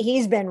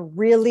 He's been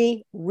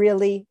really,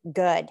 really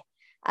good.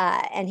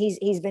 And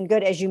he's been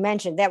good. As you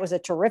mentioned, that was a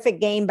terrific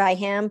game by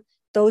him.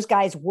 Those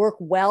guys work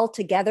well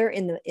together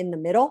in the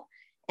middle.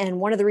 And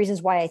one of the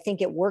reasons why I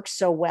think it works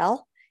so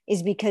well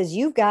is because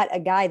you've got a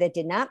guy that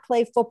did not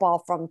play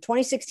football from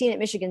 2016 at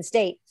Michigan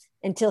State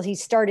until he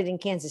started in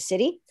Kansas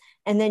City.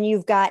 And then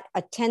you've got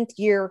a 10th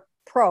year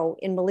pro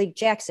in Malik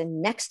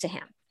Jackson next to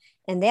him.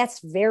 And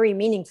that's very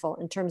meaningful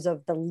in terms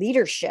of the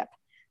leadership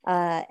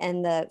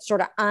and the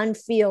sort of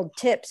on-field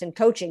tips and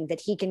coaching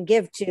that he can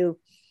give to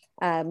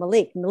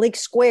Malik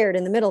squared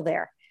in the middle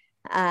there.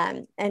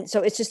 And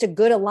so it's just a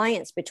good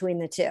alliance between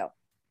the two.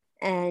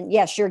 And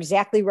yes, you're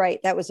exactly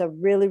right. That was a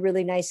really,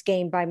 really nice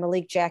game by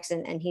Malik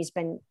Jackson, and he's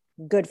been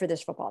good for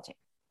this football team.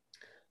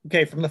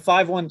 Okay, from the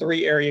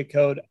 513 area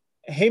code.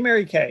 Hey,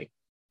 Mary Kay.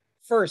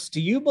 First,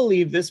 do you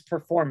believe this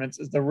performance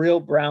is the real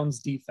Browns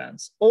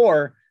defense,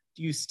 or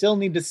do you still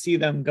need to see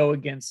them go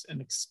against an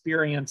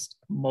experienced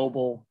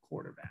mobile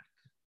quarterback?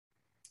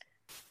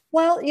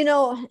 Well,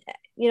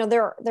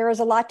 there is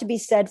a lot to be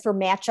said for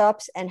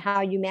matchups and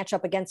how you match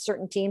up against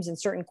certain teams and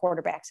certain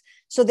quarterbacks.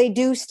 So they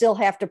do still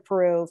have to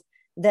prove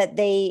that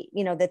they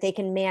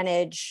can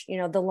manage,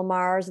 the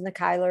Lamars and the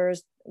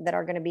Kylers that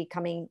are going to be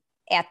coming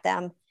at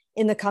them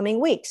in the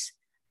coming weeks.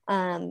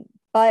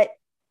 But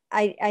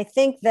I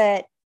think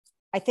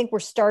we're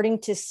starting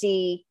to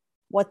see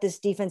what this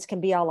defense can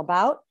be all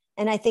about.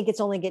 And I think it's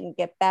only going to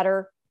get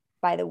better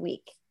by the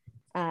week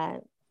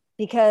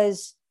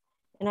because,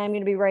 and I'm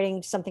going to be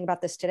writing something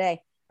about this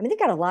today. I mean, they've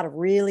got a lot of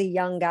really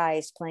young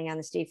guys playing on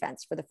this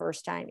defense for the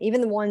first time,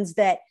 even the ones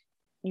that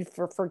you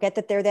forget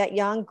that they're that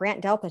young.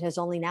 Grant Delpit has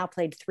only now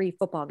played 3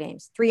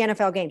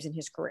 NFL games in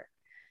his career.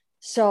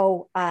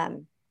 So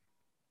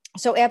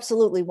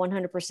absolutely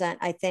 100%.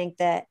 I think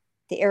that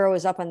the arrow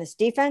is up on this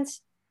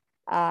defense.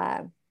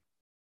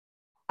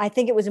 I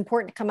think it was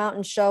important to come out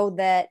and show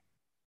that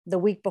the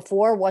week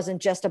before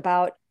wasn't just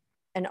about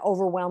an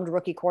overwhelmed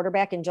rookie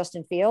quarterback in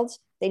Justin Fields.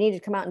 They needed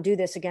to come out and do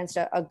this against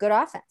a good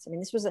offense. I mean,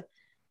 this was a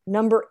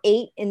number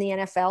 8 in the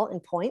NFL in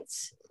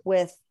points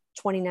with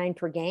 29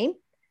 per game,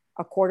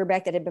 a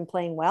quarterback that had been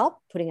playing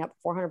well, putting up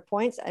 400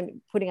 points,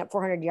 putting up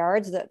 400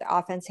 yards that the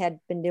offense had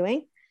been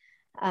doing.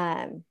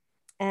 And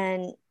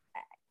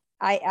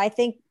I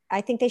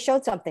think they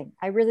showed something.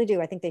 I really do.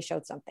 I think they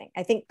showed something.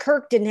 I think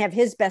Kirk didn't have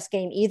his best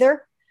game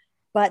either,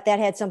 but that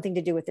had something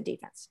to do with the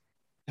defense.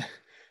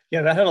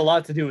 Yeah, that had a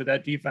lot to do with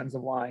that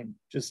defensive line,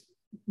 just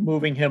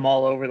moving him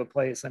all over the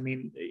place. I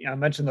mean, I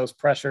mentioned those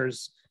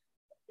pressures.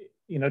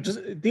 Just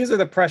these are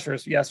the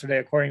pressures yesterday,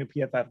 according to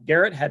PFF.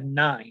 Garrett had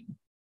 9.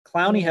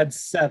 Clowney had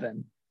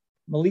 7.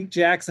 Malik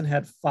Jackson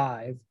had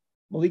 5.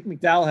 Malik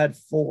McDowell had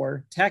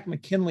 4. Takk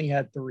McKinley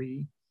had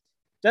 3.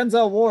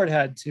 Denzel Ward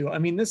had 2. I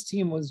mean, this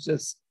team was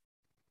just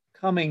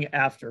coming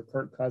after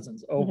Kirk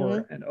Cousins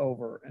over and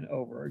over and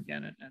over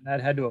again, and that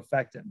had to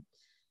affect him.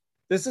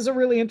 This is a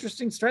really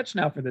interesting stretch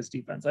now for this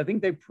defense. I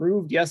think they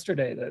proved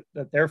yesterday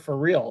that they're for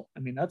real. I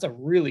mean, that's a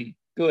really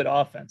good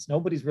offense.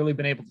 Nobody's really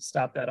been able to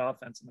stop that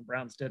offense, and the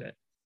Browns did it.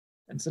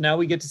 And so now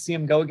we get to see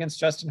him go against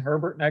Justin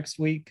Herbert next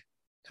week,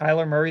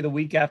 Kyler Murray the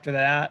week after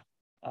that,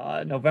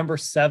 November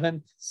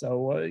 7th.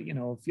 So,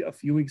 a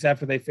few weeks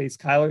after they face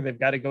Kyler, they've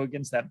got to go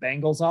against that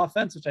Bengals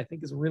offense, which I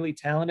think is really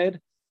talented.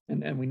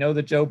 And we know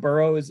that Joe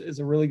Burrow is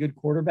a really good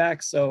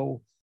quarterback.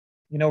 So,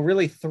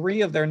 really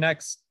 3 of their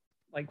next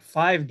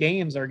 5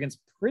 games are against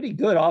pretty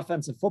good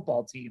offensive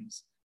football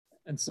teams.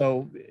 And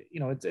so,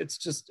 it's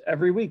just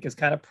every week is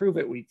kind of prove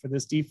it week for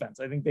this defense.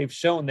 I think they've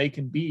shown they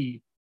can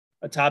be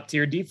a top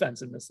tier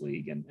defense in this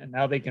league. And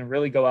now they can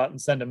really go out and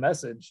send a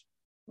message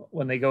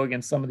when they go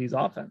against some of these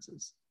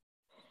offenses.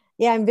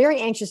 Yeah, I'm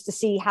very anxious to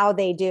see how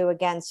they do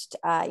against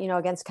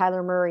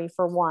Kyler Murray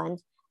for one.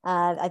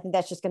 I think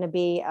that's just going to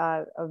be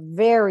a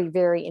very,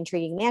 very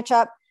intriguing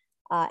matchup.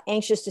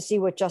 Anxious to see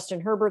what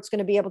Justin Herbert's going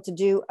to be able to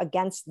do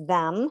against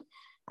them.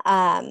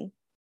 And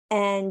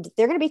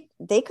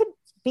they could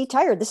be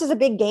tired. This is a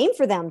big game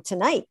for them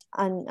tonight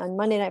on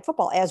Monday Night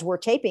Football. As we're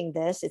taping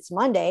this, it's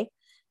Monday.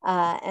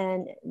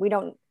 And we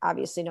don't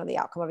obviously know the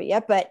outcome of it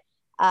yet, but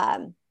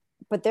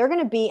they're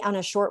going to be on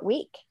a short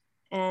week,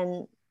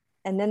 and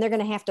then they're going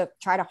to have to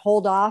try to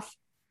hold off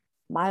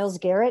Myles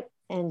Garrett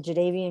and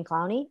Jadeveon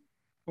Clowney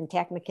and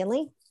Takk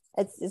McKinley.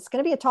 It's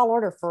going to be a tall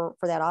order for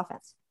that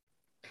offense.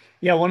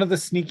 Yeah, one of the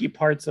sneaky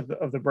parts of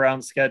the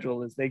Browns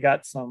schedule is they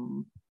got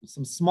some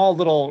small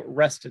little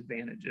rest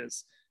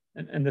advantages.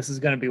 And this is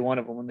going to be one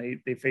of them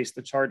when they face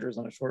the Chargers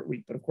on a short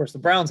week. But of course, the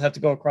Browns have to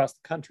go across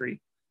the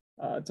country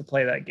to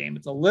play that game.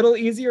 It's a little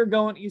easier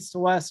going east to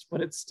west,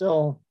 but it's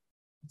still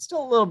a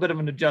little bit of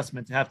an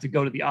adjustment to have to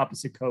go to the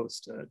opposite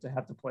coast to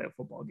have to play a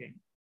football game.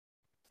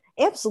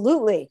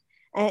 Absolutely.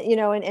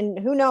 And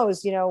who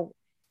knows,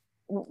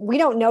 we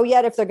don't know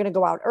yet if they're going to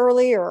go out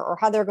early or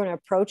how they're going to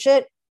approach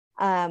it.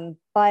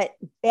 But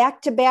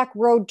back-to-back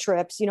road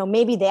trips,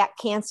 maybe that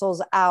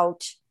cancels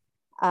out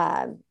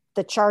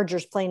the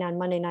Chargers playing on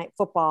Monday Night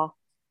Football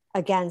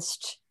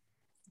against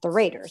the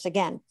Raiders.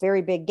 Again,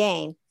 very big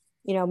game.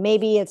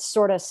 Maybe it's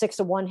sort of 6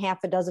 of one,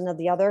 half a dozen of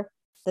the other,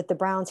 that the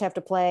Browns have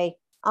to play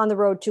on the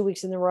road 2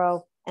 weeks in a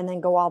row and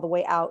then go all the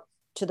way out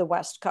to the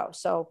West Coast.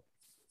 So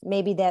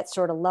maybe that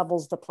sort of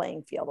levels the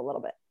playing field a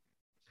little bit.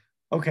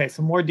 Okay,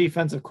 some more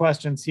defensive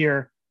questions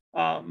here.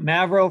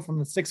 Mavro from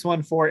the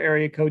 614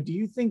 area code. Do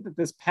you think that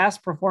this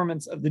past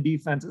performance of the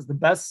defense is the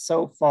best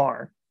so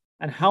far?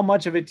 And how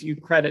much of it do you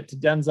credit to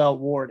Denzel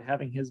Ward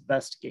having his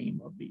best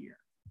game of the year?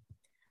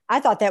 I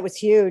thought that was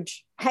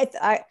huge.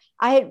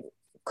 I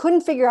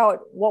couldn't figure out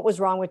what was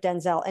wrong with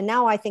Denzel. And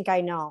now I think I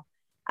know.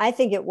 I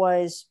think it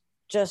was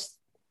just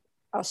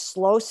a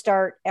slow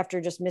start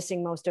after just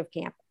missing most of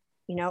camp.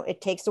 It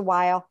takes a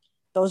while.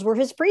 Those were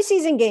his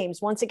preseason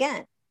games once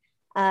again.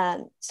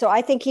 So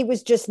I think he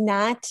was just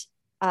not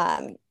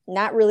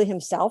really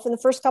himself in the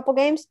first couple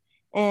games.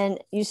 And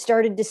you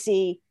started to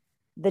see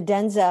the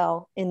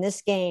Denzel in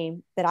this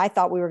game that I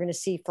thought we were going to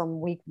see from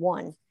week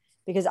 1,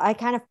 because I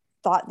kind of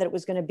thought that it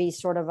was going to be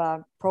sort of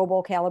a Pro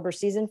Bowl caliber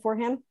season for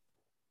him.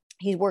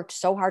 He worked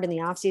so hard in the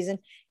offseason.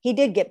 He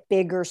did get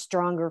bigger,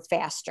 stronger,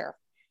 faster.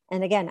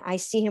 And again, I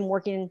see him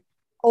working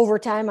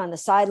overtime on the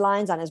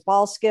sidelines on his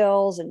ball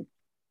skills and,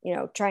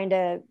 trying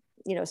to,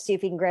 see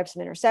if he can grab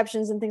some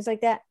interceptions and things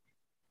like that.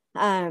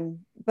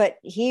 But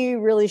he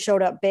really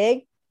showed up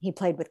big. He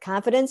played with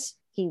confidence.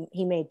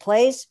 He made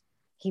plays.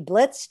 He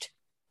blitzed.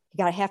 He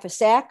got a half a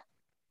sack.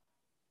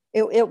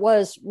 It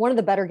was one of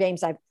the better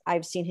games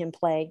I've seen him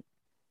play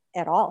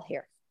at all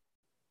here.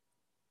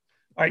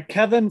 All right,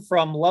 Kevin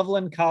from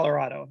Loveland,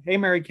 Colorado. Hey,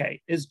 Mary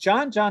Kay, is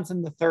John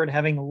Johnson III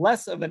having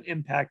less of an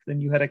impact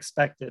than you had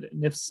expected?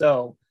 And if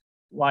so,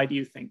 why do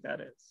you think that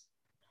is?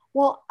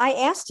 Well, I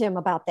asked him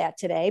about that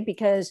today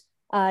because,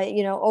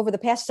 over the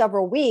past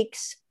several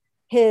weeks,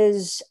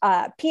 his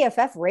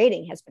PFF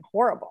rating has been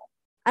horrible.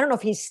 I don't know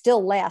if he's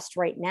still last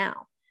right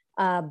now,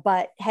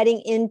 but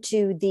heading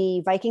into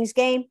the Vikings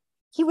game,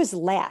 he was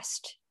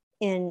last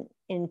in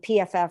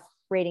PFF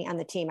rating on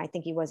the team. I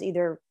think he was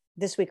either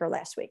this week or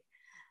last week.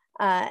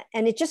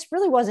 And it just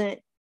really wasn't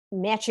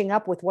matching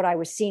up with what I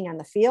was seeing on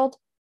the field.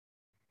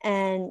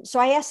 And so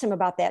I asked him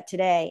about that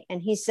today,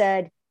 and he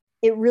said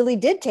it really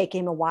did take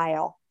him a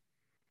while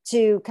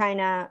to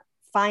kind of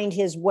find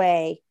his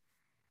way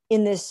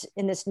in this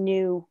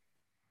new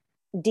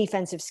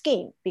defensive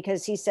scheme,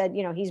 because he said,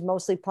 he's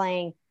mostly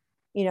playing,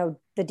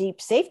 the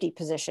deep safety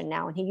position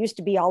now, and he used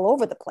to be all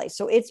over the place.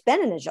 So it's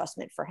been an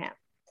adjustment for him.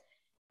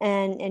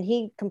 And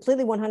he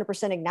completely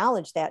 100%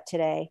 acknowledged that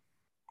today.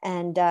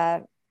 And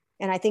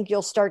I think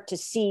you'll start to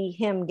see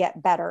him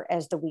get better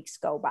as the weeks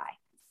go by.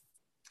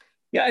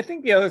 Yeah, I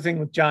think the other thing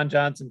with John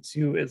Johnson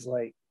too is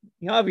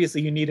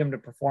obviously you need him to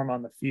perform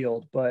on the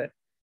field, but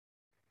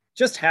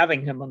just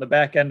having him on the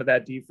back end of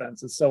that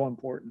defense is so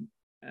important.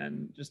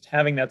 And just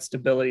having that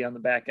stability on the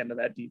back end of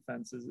that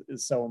defense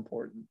is so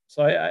important.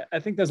 So I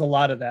think there's a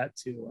lot of that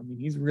too. I mean,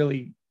 he's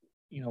really,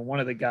 one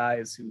of the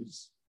guys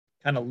who's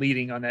kind of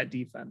leading on that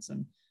defense.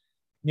 And,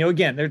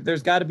 again,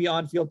 there's got to be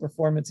on-field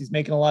performance. He's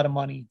making a lot of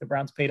money. The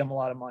Browns paid him a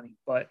lot of money,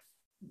 but,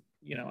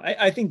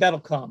 I think that'll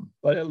come,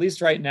 but at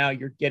least right now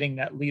you're getting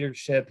that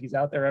leadership. He's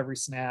out there every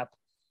snap.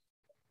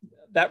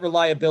 That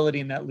reliability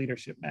and that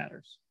leadership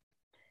matters.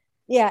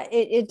 Yeah,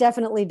 it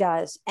definitely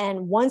does.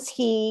 And once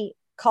he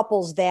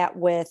couples that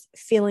with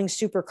feeling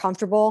super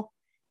comfortable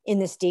in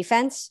this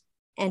defense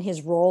and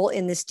his role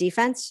in this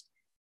defense,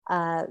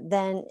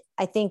 then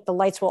I think the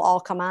lights will all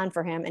come on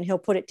for him and he'll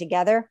put it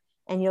together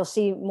and you'll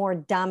see more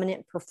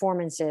dominant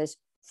performances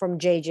from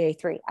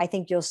JJ3. I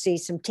think you'll see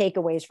some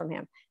takeaways from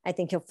him. I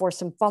think he'll force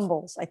some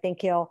fumbles. I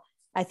think you'll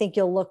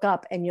look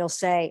up and you'll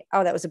say,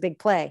 oh, that was a big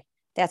play.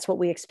 That's what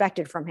we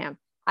expected from him.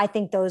 I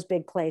think those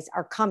big plays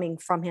are coming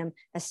from him,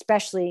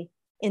 especially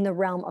in the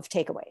realm of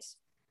takeaways.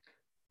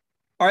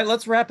 All right,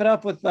 let's wrap it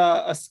up with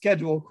a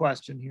schedule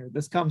question here.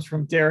 This comes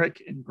from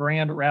Derek in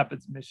Grand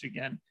Rapids,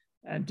 Michigan.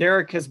 And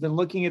Derek has been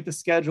looking at the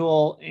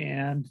schedule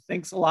and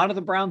thinks a lot of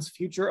the Browns'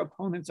 future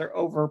opponents are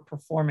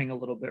overperforming a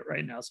little bit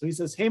right now. So he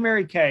says, hey,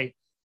 Mary Kay,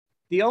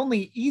 the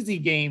only easy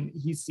game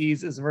he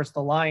sees is versus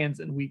the Lions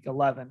in week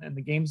 11, and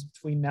the games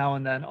between now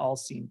and then all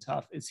seem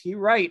tough. Is he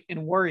right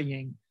in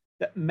worrying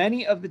that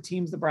many of the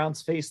teams the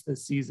Browns face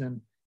this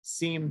season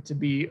seem to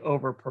be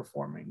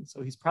overperforming?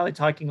 So he's probably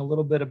talking a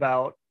little bit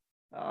about,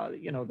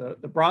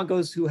 the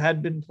Broncos who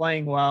had been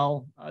playing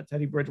well.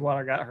 Teddy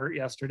Bridgewater got hurt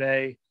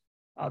yesterday.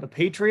 The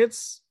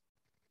Patriots,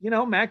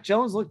 Mac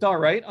Jones looked all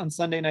right on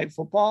Sunday Night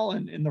Football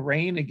and in the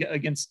rain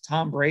against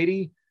Tom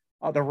Brady.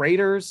 The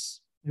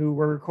Raiders, who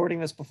we're recording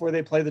this before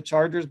they play the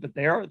Chargers, but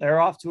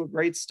they're off to a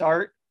great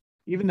start.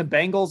 Even the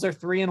Bengals are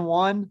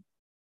 3-1.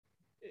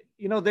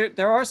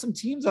 There are some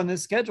teams on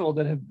this schedule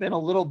that have been a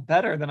little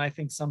better than I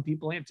think some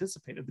people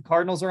anticipated. The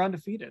Cardinals are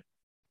undefeated.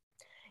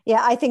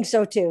 Yeah, I think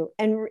so too.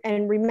 And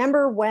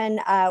remember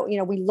when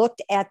we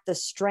looked at the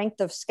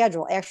strength of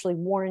schedule, actually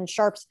Warren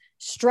Sharp's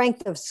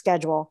strength of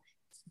schedule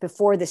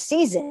before the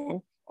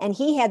season, and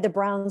he had the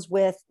Browns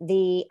with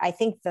the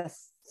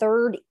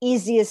third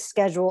easiest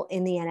schedule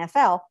in the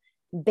NFL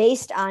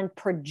based on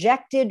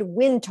projected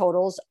win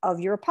totals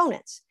of your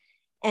opponents.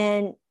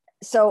 And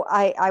so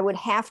I would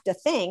have to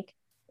think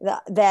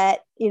that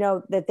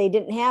they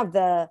didn't have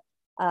the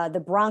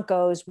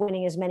Broncos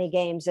winning as many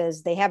games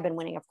as they have been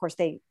winning. Of course,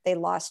 they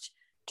lost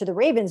to the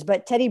Ravens,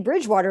 but Teddy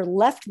Bridgewater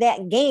left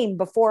that game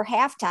before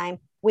halftime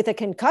with a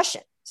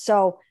concussion.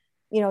 So,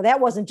 that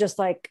wasn't just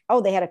like,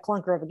 oh, they had a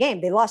clunker of a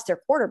game. They lost their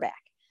quarterback.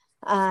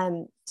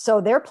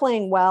 So they're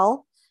playing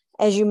well.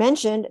 As you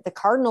mentioned, the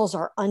Cardinals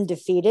are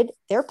undefeated.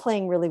 They're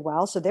playing really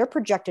well. So their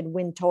projected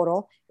win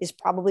total is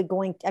probably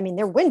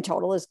their win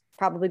total is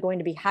probably going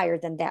to be higher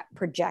than that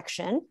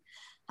projection.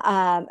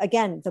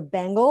 Again, the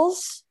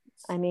Bengals,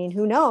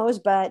 who knows,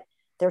 but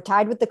they're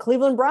tied with the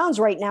Cleveland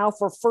Browns right now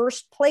for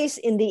first place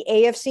in the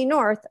AFC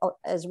North,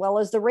 as well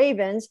as the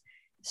Ravens.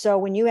 So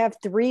when you have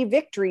 3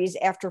 victories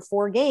after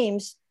 4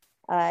 games,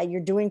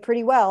 you're doing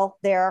pretty well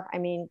there.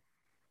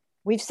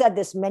 We've said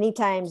this many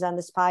times on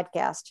this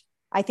podcast.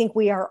 I think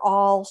we are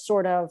all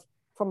sort of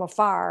from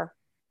afar.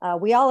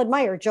 We all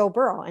admire Joe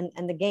Burrow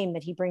and the game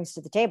that he brings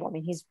to the table.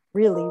 He's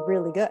really,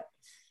 really good.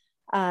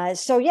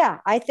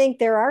 I think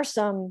there are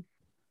some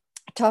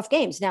tough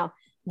games. Now,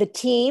 the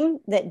team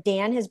that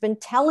Dan has been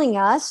telling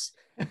us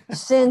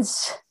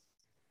since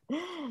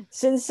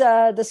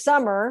the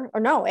summer, or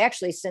no,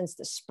 actually since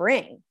the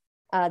spring,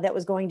 that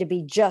was going to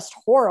be just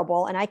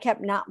horrible. And I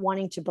kept not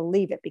wanting to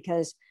believe it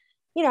because,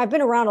 I've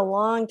been around a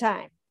long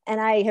time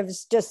and I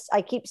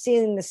keep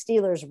seeing the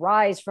Steelers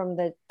rise from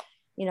the,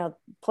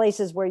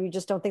 places where you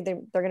just don't think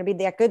they're going to be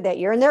that good that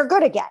year, and they're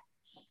good again.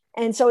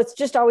 And so it's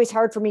just always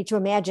hard for me to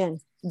imagine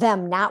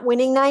them not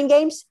winning 9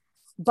 games,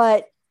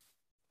 but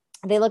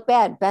they look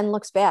bad. Ben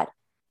looks bad.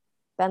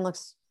 Ben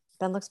looks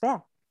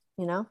bad,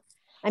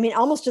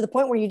 almost to the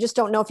point where you just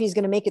don't know if he's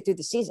going to make it through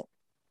the season.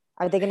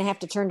 Are they going to have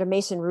to turn to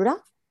Mason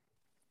Rudolph?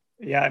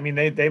 Yeah.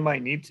 they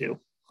might need to.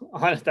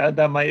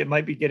 It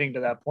might be getting to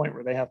that point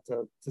where they have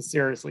to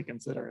seriously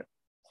consider it.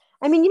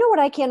 What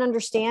I can't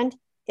understand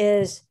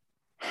is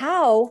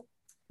how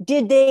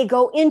did they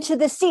go into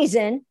the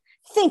season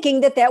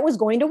thinking that was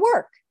going to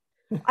work?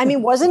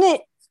 Wasn't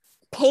it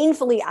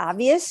painfully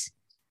obvious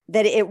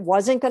that it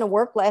wasn't going to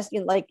work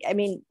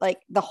the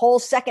whole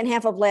second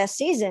half of last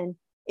season?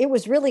 It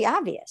was really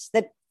obvious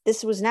that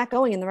this was not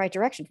going in the right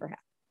direction for him.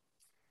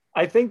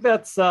 I think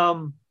that's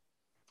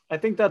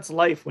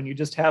life when you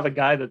just have a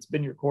guy that's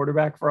been your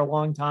quarterback for a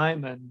long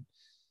time and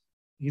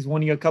he's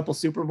won you a couple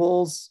Super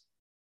Bowls.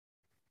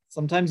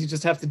 Sometimes you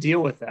just have to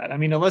deal with that.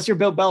 Unless you're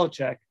Bill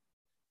Belichick,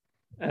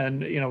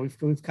 and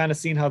we've kind of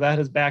seen how that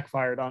has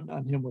backfired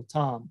on him with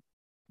Tom.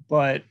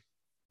 But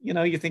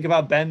you think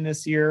about Ben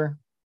this year,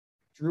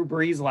 Drew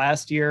Brees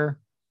last year.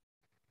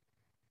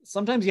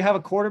 Sometimes you have a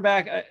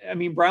quarterback.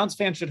 Browns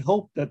fans should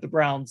hope that the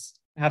Browns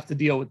have to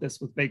deal with this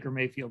with Baker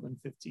Mayfield in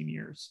 15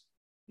 years.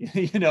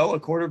 A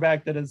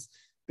quarterback that has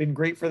been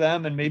great for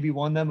them and maybe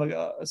won them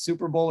a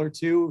Super Bowl or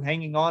 2,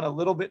 hanging on a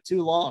little bit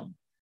too long.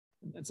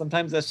 And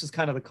sometimes that's just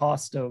kind of the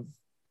cost of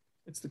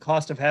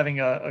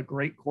having a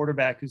great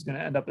quarterback who's going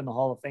to end up in the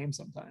Hall of Fame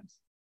sometimes.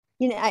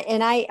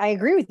 And I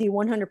agree with you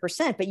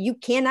 100%, but you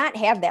cannot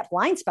have that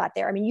blind spot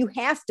there. You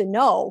have to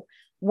know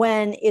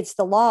when it's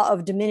the law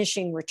of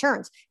diminishing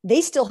returns.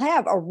 They still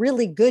have a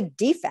really good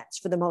defense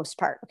for the most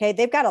part. Okay.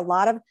 They've got a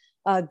lot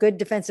of good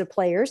defensive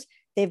players.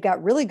 They've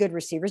got really good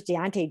receivers.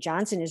 Deontay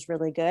Johnson is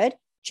really good.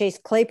 Chase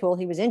Claypool,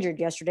 he was injured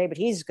yesterday, but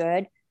he's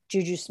good.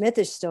 Juju Smith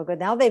is still good.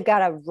 Now they've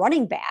got a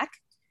running back.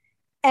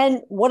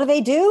 And what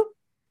do?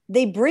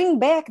 They bring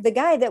back the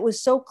guy that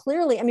was so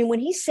clearly, I mean, when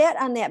he sat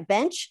on that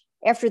bench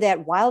after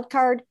that wild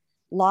card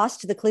loss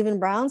to the Cleveland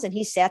Browns, and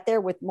he sat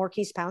there with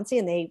Maurkice Pouncey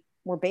and they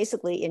were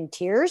basically in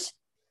tears,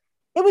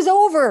 it was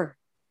over.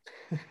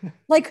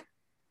 Like,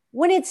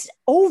 when it's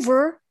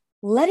over,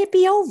 let it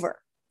be over,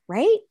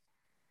 right?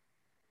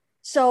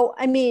 So,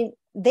 I mean,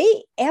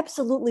 they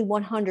absolutely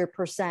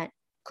 100%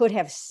 could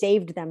have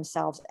saved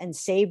themselves and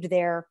saved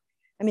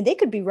they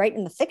could be right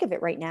in the thick of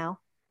it right now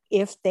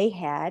if they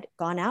had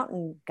gone out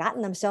and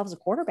gotten themselves a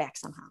quarterback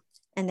somehow.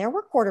 And there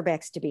were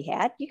quarterbacks to be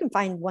had. You can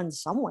find one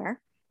somewhere.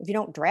 If you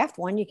don't draft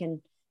one, you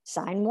can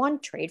sign one,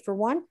 trade for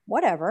one,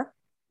 whatever.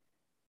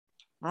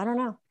 I don't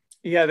know.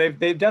 Yeah,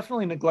 they've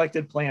definitely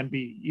neglected plan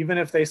B, even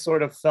if they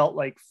sort of felt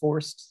like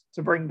forced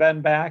to bring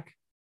Ben back.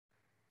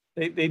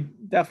 They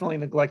definitely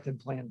neglected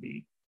plan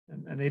B,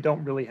 and they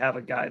don't really have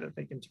a guy that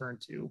they can turn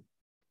to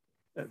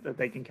that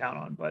they can count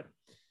on. But,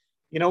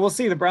 we'll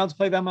see. The Browns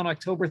play them on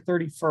October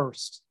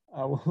 31st.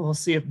 We'll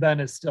see if Ben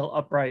is still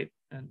upright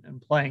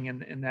and playing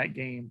in that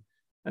game.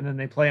 And then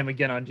they play him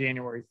again on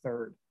January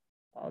 3rd,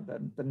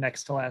 the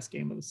next to last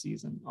game of the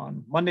season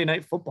on Monday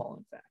Night Football,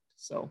 in fact.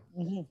 So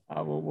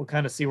we'll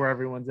kind of see where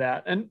everyone's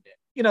at. And,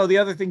 the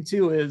other thing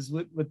too is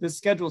with this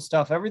schedule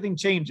stuff, everything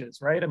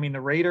changes, right? I mean,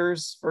 the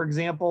Raiders, for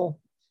example,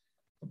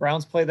 the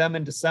Browns play them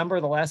in December.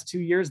 The last 2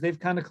 years, they've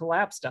kind of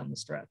collapsed down the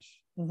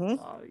stretch.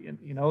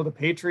 The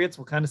Patriots,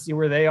 we'll kind of see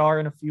where they are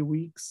in a few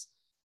weeks.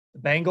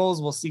 The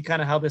Bengals, we'll see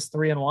kind of how this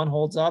 3-1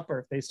 holds up, or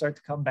if they start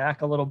to come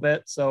back a little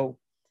bit. So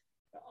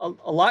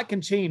a lot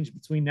can change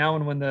between now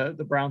and when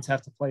the Browns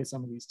have to play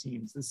some of these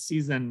teams this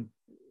season,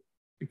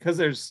 because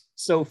there's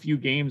so few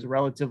games,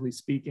 relatively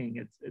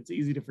speaking. It's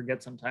easy to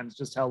forget sometimes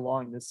just how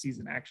long this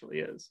season actually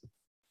is.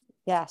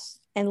 Yes.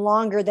 And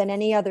longer than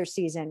any other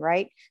season,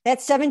 right?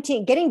 That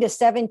 17, getting to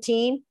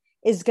 17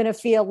 is going to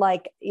feel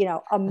like,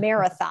 a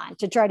marathon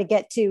to try to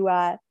get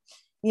to,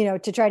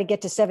 to try to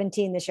get to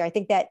 17 this year. I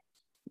think that,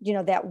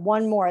 that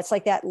one more, it's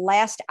like that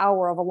last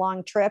hour of a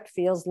long trip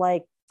feels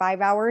like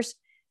 5 hours.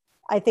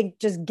 I think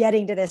just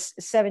getting to this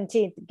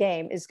 17th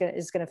game is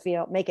going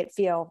to make it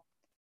feel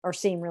or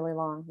seem really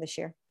long this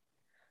year.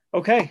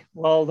 Okay.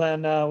 Well,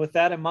 then with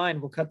that in mind,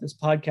 we'll cut this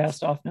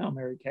podcast off now,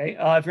 Mary Kay.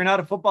 If you're not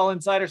a Football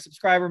Insider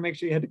subscriber, make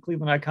sure you head to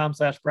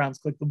cleveland.com/Browns,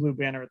 click the blue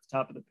banner at the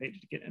top of the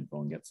page to get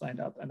info and get signed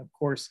up. And of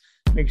course,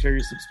 make sure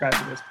you subscribe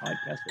to this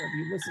podcast wherever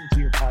you listen to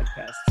your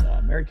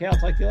podcasts. Mary Kay, I'll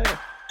talk to you later.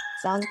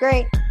 Sounds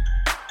great.